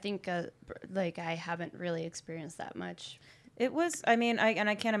say I think like I haven't really experienced that much. It was. I mean,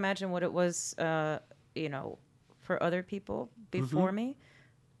 I can't imagine what it was. You know, for other people before me,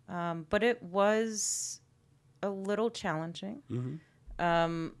 but it was a little challenging.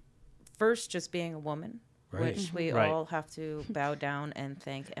 First, just being a woman, Right. which we Right. all have to bow down and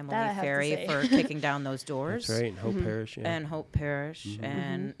thank That I Emily have to Ferry say. for kicking down those doors. That's right. And Hope Parish. Yeah. And Hope Parish,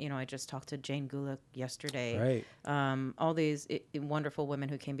 and you know, I just talked to Jane Gulick yesterday. Right. All these wonderful women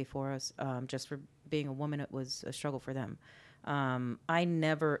who came before us, just for being a woman, it was a struggle for them. I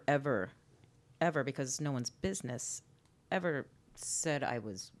never, ever, because it's no one's business, ever said I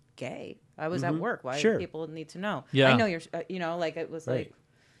was gay. I was at work. Why Sure. do people need to know? Yeah. I know you're, you know, like it was Right.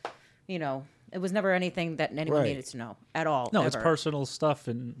 like, you know, it was never anything that anyone Right. needed to know at all. No, it's ever. personal stuff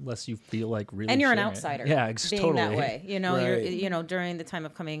unless you feel like really. And you're an sharing it. outsider. Yeah, being totally. that way. You know, you're Right. you know, during the time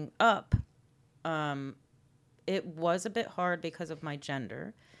of coming up, it was a bit hard because of my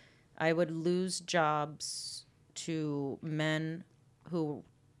gender. I would lose jobs to men who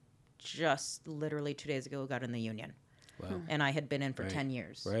just literally 2 days ago got in the union. Wow. And I had been in for Right. 10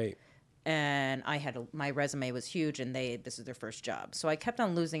 years. Right. And I had my resume was huge, and this is their first job. So I kept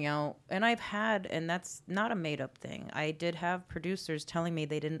on losing out, and I've had, and that's not a made up thing. I did have producers telling me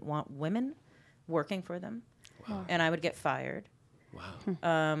they didn't want women working for them, and I would get fired,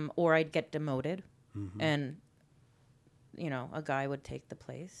 or I'd get demoted, and you know, a guy would take the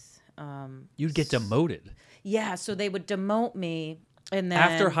place. You'd get demoted Yeah, so they would demote me, and then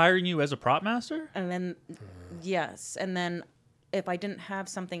after hiring you as a prop master. and then yes, and then if I didn't have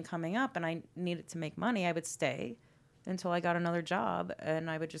something coming up and I needed to make money, I would stay until I got another job, and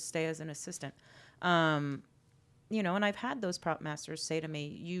I would just stay as an assistant. You know, and I've had those prop masters say to me,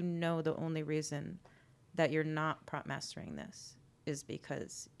 you know, the only reason that you're not prop mastering this is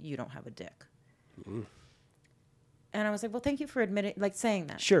because you don't have a dick. And I was like, well, thank you for admitting, like saying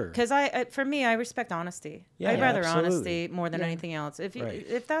that. Sure. Because for me, I respect honesty. Yeah, I'd rather absolutely. honesty more than anything else. If you, Right.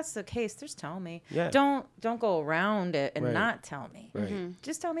 if that's the case, just tell me. Yeah. Don't go around it and Right. not tell me. Right.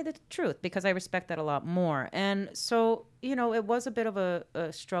 Just tell me the truth, because I respect that a lot more. And so, you know, it was a bit of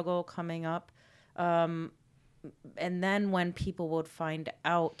a struggle coming up. And then when people would find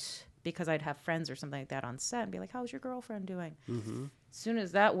out, because I'd have friends or something like that on set and be like, how's your girlfriend doing? Mm-hmm. As soon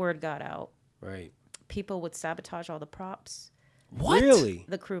as that word got out, Right. people would sabotage all the props. What? Really?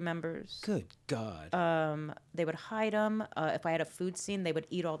 The crew members. Good God. They would hide them. If I had a food scene, they would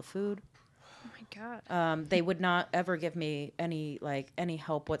eat all the food. Oh my god. They would not ever give me any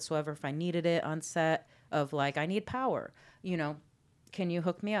help whatsoever if I needed it on set. Of like, I need power. You know, can you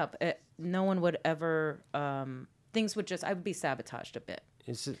hook me up? No one would ever. Things would just. I would be sabotaged a bit.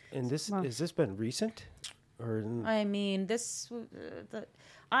 Is this been recent? Or I mean,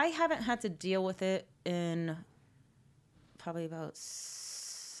 I haven't had to deal with it in probably about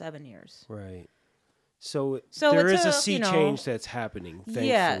 7 years. right. So So there it's is a a, sea you know, change that's happening, thankfully.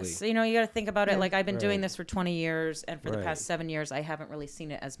 Yes, you know, you got to think about it. Like, I've been doing Right. this for 20 years, and for the Right. past 7 years, I haven't really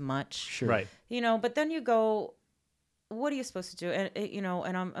seen it as much. Sure. Right. You know, but then you go, what are you supposed to do? And you know,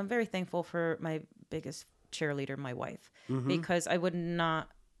 and I'm very thankful for my biggest cheerleader, my wife, because I would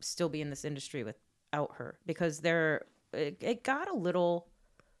not still be in this industry without her, because it got a little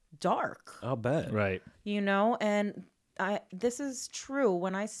dark. I'll bet. Right. You know, and this is true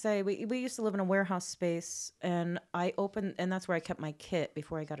when I say we used to live in a warehouse space, and and that's where I kept my kit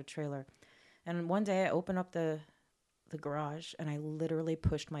before I got a trailer. And one day I opened up the garage, and I literally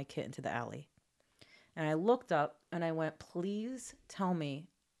pushed my kit into the alley. And I looked up and I went, please tell me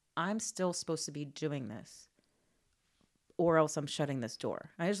I'm still supposed to be doing this, or else I'm shutting this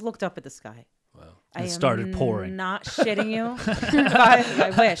door. I just looked up at the sky. Wow. It started pouring. Not shitting you.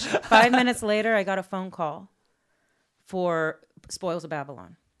 I wish. 5 minutes later, I got a phone call for Spoils of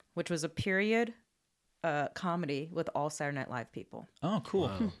Babylon, which was a period comedy with all Saturday Night Live people. Oh, cool.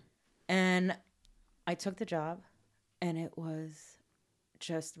 Wow. And I took the job, and it was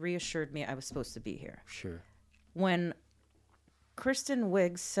just reassured me I was supposed to be here. Sure. When Kristen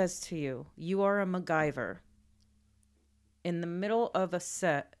Wiig says to you, you are a MacGyver, in the middle of a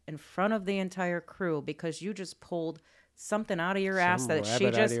set in front of the entire crew, because you just pulled something out of your ass Some that she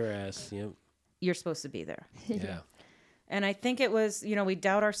rabbit out just, of your ass. Yep. you're supposed to be there. Yeah. And I think it was, you know, we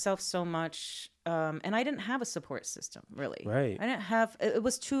doubt ourselves so much. And I didn't have a support system, really. Right. I didn't have, it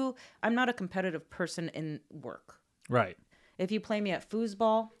was I'm not a competitive person in work. Right. If you play me at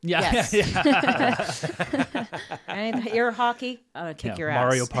foosball, Yeah. yes. Anything, air hockey, I'm gonna kick your ass.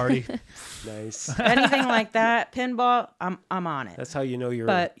 Mario Party. Nice. Anything like that, pinball, I'm on it. That's how you know you're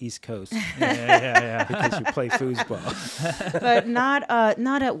But- East Coast Yeah. because you play foosball. But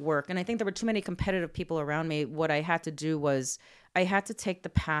not at work. And I think there were too many competitive people around me. What I had to do was I had to take the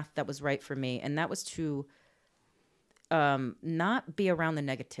path that was right for me, and that was to not be around the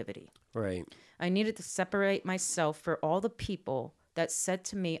negativity. Right. I needed to separate myself for all the people that said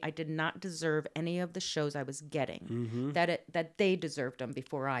to me I did not deserve any of the shows I was getting, that they deserved them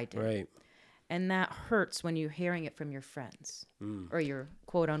before I did. Right. And that hurts when you're hearing it from your friends or your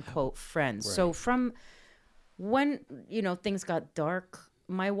quote unquote friends. Right. So from when, things got dark,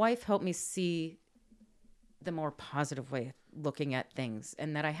 my wife helped me see the more positive way of looking at things,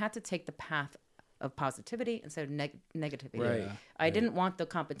 and that I had to take the path of positivity instead of negativity. Right. I didn't want the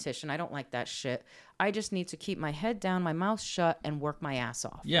competition. I don't like that shit. I just need to keep my head down, my mouth shut, and work my ass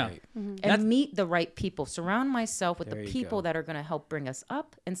off. Yeah. Right. And meet the right people. Surround myself with There the you people go. that are going to help bring us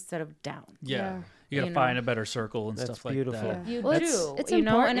up instead of down. Yeah. You got to You find know. a better circle and That's stuff like beautiful. that. Yeah. You Well, do, it's and it's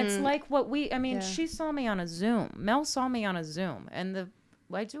important. like what Yeah. she saw me on a Zoom. Mel saw me on a Zoom, and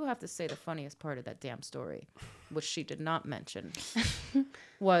I do have to say the funniest part of that damn story, which she did not mention,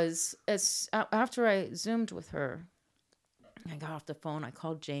 was after I Zoomed with her, I got off the phone. I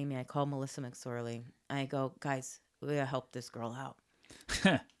called Jamie. I called Melissa McSorley. I go, guys, we gotta help this girl out.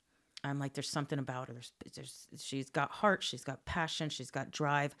 I'm like, there's something about her. She's got heart. She's got passion. She's got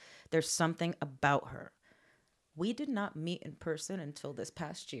drive. There's something about her. We did not meet in person until this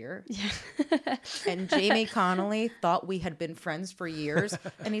past year. Yeah. And Jamie Connolly thought we had been friends for years.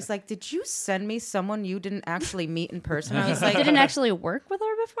 And he's like, did you send me someone you didn't actually meet in person? I was like, Didn't actually work with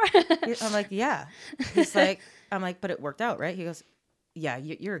her before. I'm like, yeah. I'm like, but it worked out, right? He goes, yeah,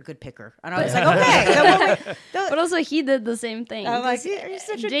 you're a good picker. And I was like, okay. But also, he did the same thing. I'm like, 'cause you're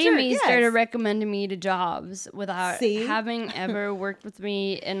such a Jamie jerk, started yes. recommending me to jobs without See? having ever worked with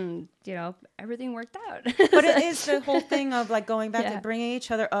me, and everything worked out. But it is the whole thing of like going back Yeah. to bringing each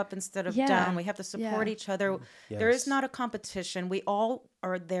other up instead of Yeah. down. We have to support Yeah. each other. There is Yes. not a competition. We all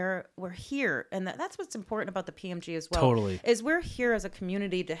are there. We're here. And that's what's important about the PMG as well. Totally. Is we're here as a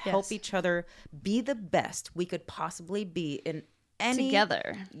community to help Yes. each other be the best we could possibly be in any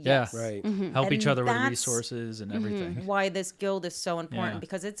Together. Yes. Right. Help And each other with that's- resources and everything. Why this guild is so important Yeah.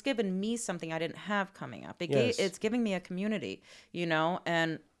 because it's given me something I didn't have coming up. Yes. It's giving me a community,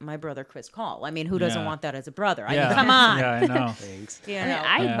 and my brother Chris Call. I mean, who doesn't Yeah. want that as a brother? I Yeah. mean, come on. Yeah, I know. Thanks. You I,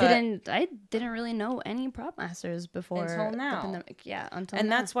 know, mean, I Yeah. didn't really know any prop masters before Until the now. pandemic. Yeah, until and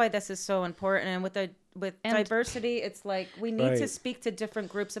now. that's why this is so important. And with And- diversity, it's like we need to Right. speak to different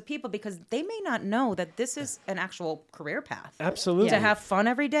groups of people because they may not know that this is an actual career path. Absolutely. To have fun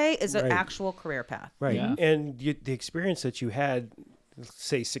every day is an Right. actual career path. Right. Yeah. And the experience that you had,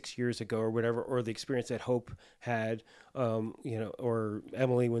 say 6 years ago or whatever, or the experience that Hope had, or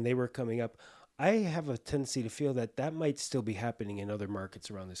Emily when they were coming up, I have a tendency to feel that might still be happening in other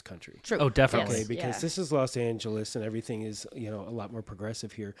markets around this country. True. Oh, definitely. Okay, because Yeah. this is Los Angeles and everything is, a lot more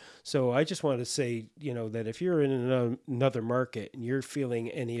progressive here. So I just want to say, that if you're in another market and you're feeling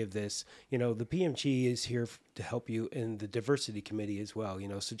any of this, the PMG is here to help you in the diversity committee as well,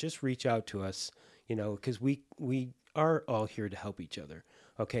 so just reach out to us, because we are all here to help each other.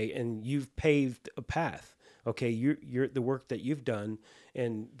 Okay. And you've paved a path. Okay. You're the work that you've done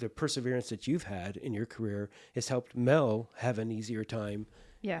and the perseverance that you've had in your career has helped Mel have an easier time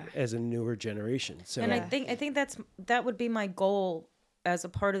yeah. as a newer generation. So And I think that would be my goal as a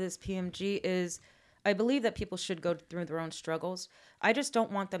part of this PMG is I believe that people should go through their own struggles. I just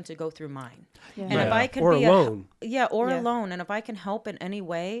don't want them to go through mine. Yeah. And if Yeah. I can Or be alone. Yeah. alone, and if I can help in any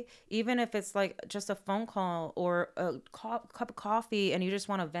way, even if it's like just a phone call or a cup of coffee, and you just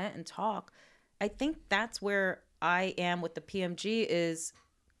want to vent and talk, I think that's where I am with the PMG. Is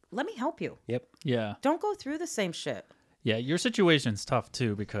let me help you. Yep. Yeah. Don't go through the same shit. Yeah, your situation's tough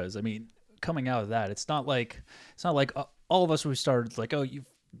too because coming out of that, it's not like all of us we started like, oh, you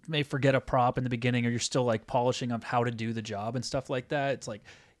may forget a prop in the beginning or you're still like polishing on how to do the job and stuff like that. It's like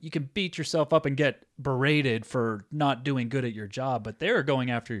you can beat yourself up and get berated for not doing good at your job, but they're going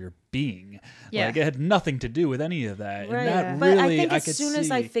after your being. Yeah. Like it had nothing to do with any of that. Right. And that But I really, think as could soon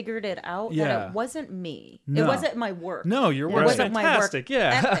as I see- figured it out Yeah. that it wasn't me. No. It wasn't my work. No, your It work's wasn't my work fantastic.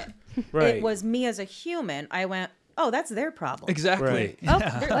 Yeah. ethic. Right. It was me as a human. I went, oh, that's their problem. Exactly.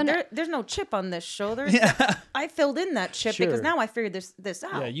 Right. Oh, there's no chip on this shoulder. I filled in that chip because Sure. now I figured this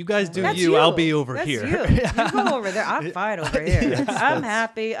out. Yeah, you guys do That's you. I'll be over That's here. You. You go over there. I'm fine over here. I'm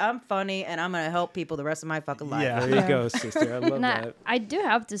happy. I'm funny, and I'm gonna help people the rest of my fucking life. Yeah. There you go, sister. I love And that. I do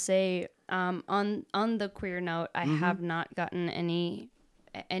have to say, On the queer note, I have not gotten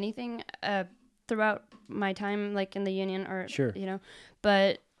anything throughout my time, like in the union or Sure.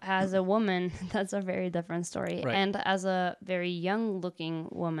 but as a woman, that's a very different story. Right. And as a very young looking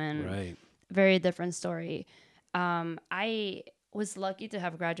woman, Right. very different story. I was lucky to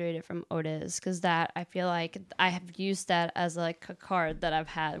have graduated from Otis because that I feel like I have used that as like a card that I've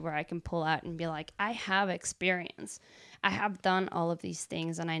had where I can pull out and be like, I have experience. I have done all of these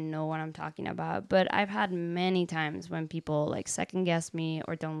things and I know what I'm talking about. But I've had many times when people like second guess me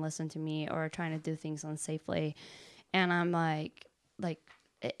or don't listen to me or are trying to do things unsafely. And I'm like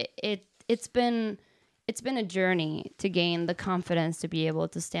it's been a journey to gain the confidence to be able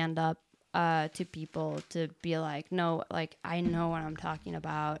to stand up to people, to be like, no, like I know what I'm talking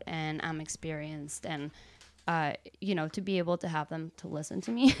about and I'm experienced, and to be able to have them to listen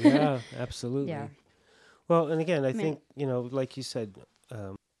to me. Yeah, absolutely. Yeah. Well, and again, I think, like you said,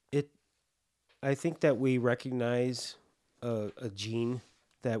 I think that we recognize a gene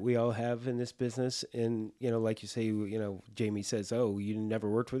that we all have in this business. And, like you say, Jamie says, oh, you never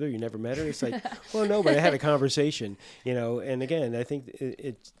worked with her, you never met her. It's like, well, no, but I had a conversation, and again, I think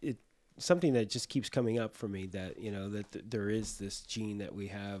it's something that just keeps coming up for me, that, that there is this gene that we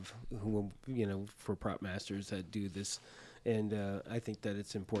have who, for prop masters that do this. And I think that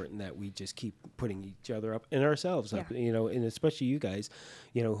it's important that we just keep putting each other up and ourselves up, and especially you guys,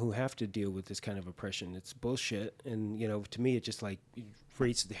 who have to deal with this kind of oppression. It's bullshit. And, to me, it just like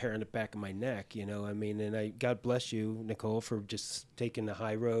raises the hair on the back of my neck, and God bless you, Nicole, for just taking the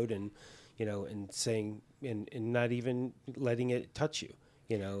high road and, and saying, and not even letting it touch you,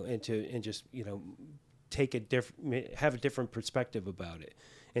 and just, have a different perspective about it.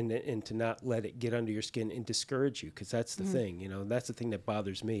 And to not let it get under your skin and discourage you, because that's the thing, that's the thing that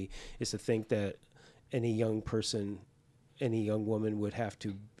bothers me, is to think that any young person, any young woman would have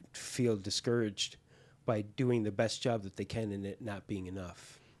to feel discouraged by doing the best job that they can and it not being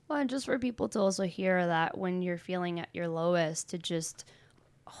enough. Well, and just for people to also hear that when you're feeling at your lowest, to just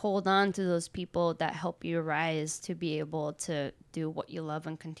hold on to those people that help you rise to be able to do what you love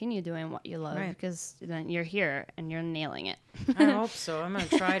and continue doing what you love, because then you're here and you're nailing it. I hope so. I'm gonna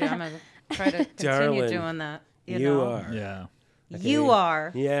try to continue Darling, doing that. You are. Yeah. You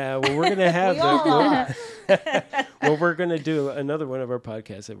are. Yeah, well, we're gonna have We all are. well, we're gonna do another one of our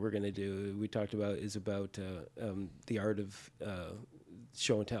podcasts that we're gonna do. We talked about is about the art of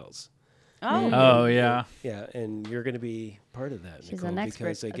show and tells. Oh, yeah. Yeah, and you're going to be part of that, She's Nicole, an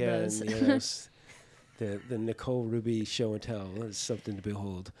expert because at again, those. the Nicole Ruby show and tell is something to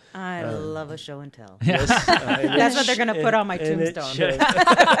behold. I love a show and tell. Yes, That's what they're gonna put on my tombstone.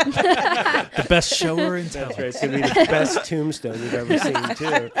 The best shower in town. That's right. It's going to be the best tombstone you've ever seen,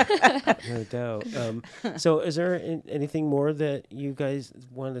 too. No doubt. So is there anything more that you guys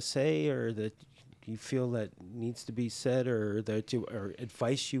want to say, or that you feel that needs to be said, or or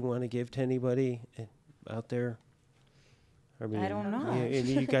advice you want to give to anybody out there? I don't know. And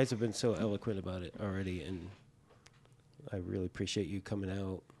you guys have been so eloquent about it already, and I really appreciate you coming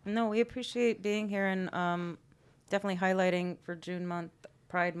out. No, we appreciate being here and definitely highlighting for June month,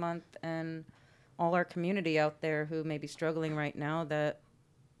 Pride Month, and all our community out there who may be struggling right now, that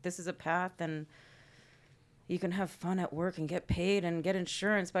this is a path, and you can have fun at work and get paid and get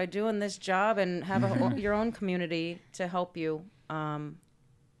insurance by doing this job, and have your own community to help you, Do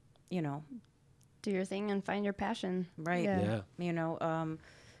your thing and find your passion. Right. Yeah.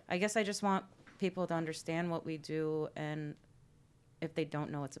 I guess I just want people to understand what we do, and if they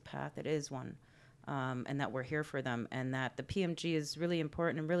don't know it's a path, it is one, and that we're here for them, and that the PMG is really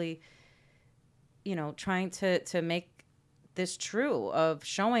important, and really, trying to make this true, of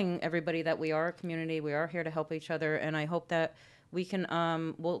showing everybody that we are a community, we are here to help each other, and I hope that we can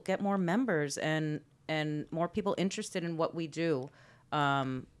we'll get more members and more people interested in what we do.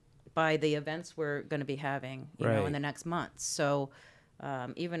 By the events we're going to be having, in the next month. So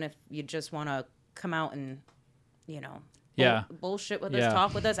even if you just want to come out and, bullshit with us,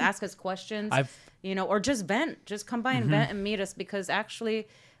 talk with us, ask us questions, or just vent, just come by and vent and meet us, because actually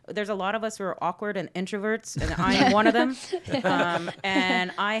there's a lot of us who are awkward and introverts, and I am one of them.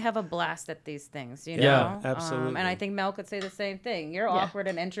 And I have a blast at these things, Yeah, absolutely. And I think Mel could say the same thing. You're awkward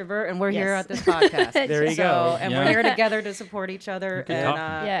and introvert, and we're here at this podcast. There you go. And we're here together to support each other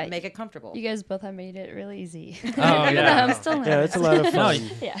and make it comfortable. You guys both have made it really easy. Oh, yeah. I'm still Yeah, it's a lot of fun.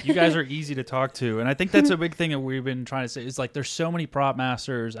 You guys are easy to talk to, and I think that's a big thing that we've been trying to say, is like there's so many prop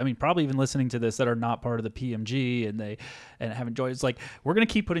masters, I mean, probably even listening to this, that are not part of the PMG and have enjoyed. It's like we're going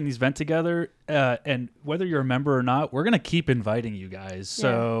to keep putting these events together, and whether you're a member or not, we're going to keep inviting you guys.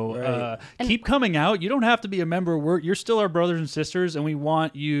 So keep coming out. You don't have to be a member. You're still our brothers and sisters, and we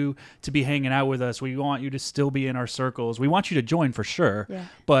want you to be hanging out with us. We want you to still be in our circles. We want you to join for sure. Yeah.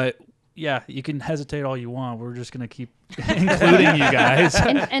 But yeah, you can hesitate all you want. We're just going to keep including you guys.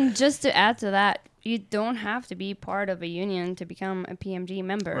 And just to add to that, you don't have to be part of a union to become a PMG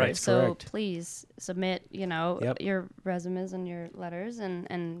member. Right, so correct. Please submit, your resumes and your letters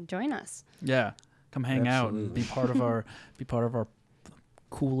and join us. Yeah. Come hang out and be part of our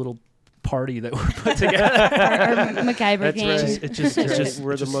cool little party that we're put together. Our MacGyver game.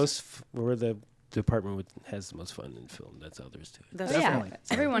 Right. We're the department has the most fun in film. That's all there is to it. Definitely. Yeah,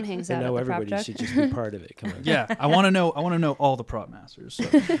 everyone hangs out. Now at the everybody prop should just be part of it. Come on. Yeah, I want to know all the prop masters. So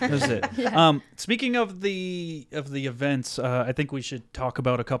that's it. Yeah. Speaking of the events, I think we should talk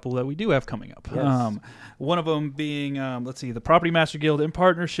about a couple that we do have coming up. Yes. One of them being, the Property Master Guild in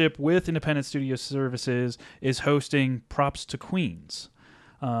partnership with Independent Studio Services is hosting Props to Queens,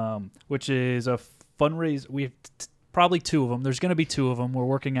 which is a fundraiser. We have probably two of them. There's going to be two of them. We're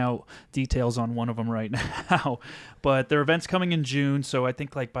working out details on one of them right now. But their event's coming in June, so I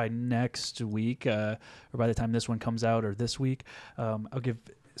think like by next week, or by the time this one comes out, or this week, I'll give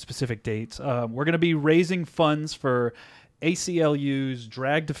specific dates. We're going to be raising funds for ACLU's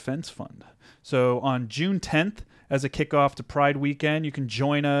Drag Defense Fund. So on June 10th, as a kickoff to Pride Weekend, you can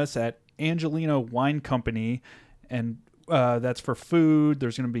join us at Angelino Wine Company, and that's for food.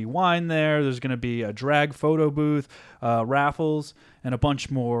 There's going to be wine there. There's going to be a drag photo booth, raffles, and a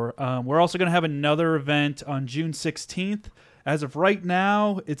bunch more. We're also going to have another event on June 16th. As of right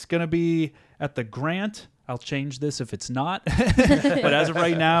now, it's going to be at the Grant. I'll change this if it's not. But as of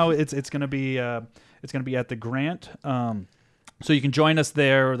right now, it's going to be at the Grant. So you can join us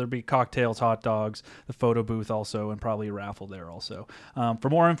there. There'll be cocktails, hot dogs, the photo booth also, and probably a raffle there also.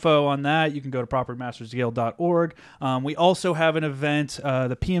 For more info on that, you can go to propertymastersguild.org. We also have an event,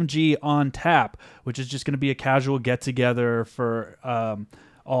 the PMG on Tap, which is just going to be a casual get-together for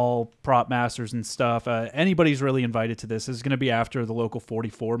all prop masters and stuff. Anybody's really invited to this. This is going to be after the local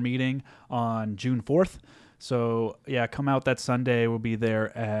 44 meeting on June 4th. So, yeah, come out that Sunday. We'll be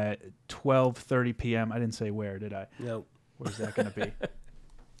there at 12:30 p.m. I didn't say where, did I? No. Where's that going to be?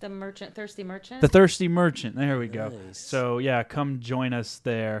 Thirsty Merchant? The Thirsty Merchant. There we go. Nice. So, yeah, come join us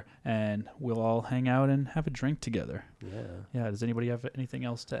there, and we'll all hang out and have a drink together. Yeah. Yeah, does anybody have anything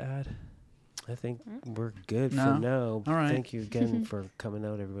else to add? I think we're good No? for now. All right. Thank you again for coming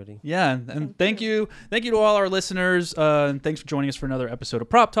out, everybody. Yeah, and thank you to all our listeners, and thanks for joining us for another episode of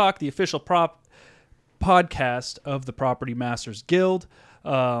Prop Talk, the official prop podcast of the Property Masters Guild.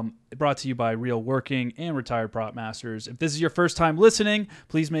 Brought to you by real working and retired prop masters. If this is your first time listening,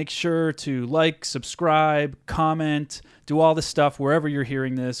 please make sure to like, subscribe, comment, do all this stuff wherever you're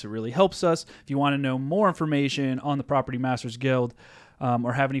hearing this. It really helps us. If you want to know more information on the Property Masters Guild,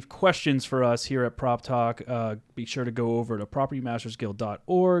 or have any questions for us here at Prop Talk, be sure to go over to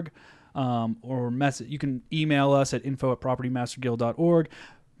propertymastersguild.org, or you can email us at info@propertymasterguild.org.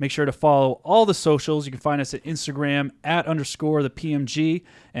 Make sure to follow all the socials. You can find us at Instagram @_the PMG,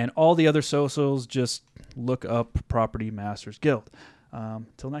 and all the other socials, just look up Property Masters Guild.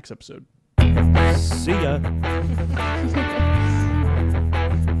 Till next episode. See ya.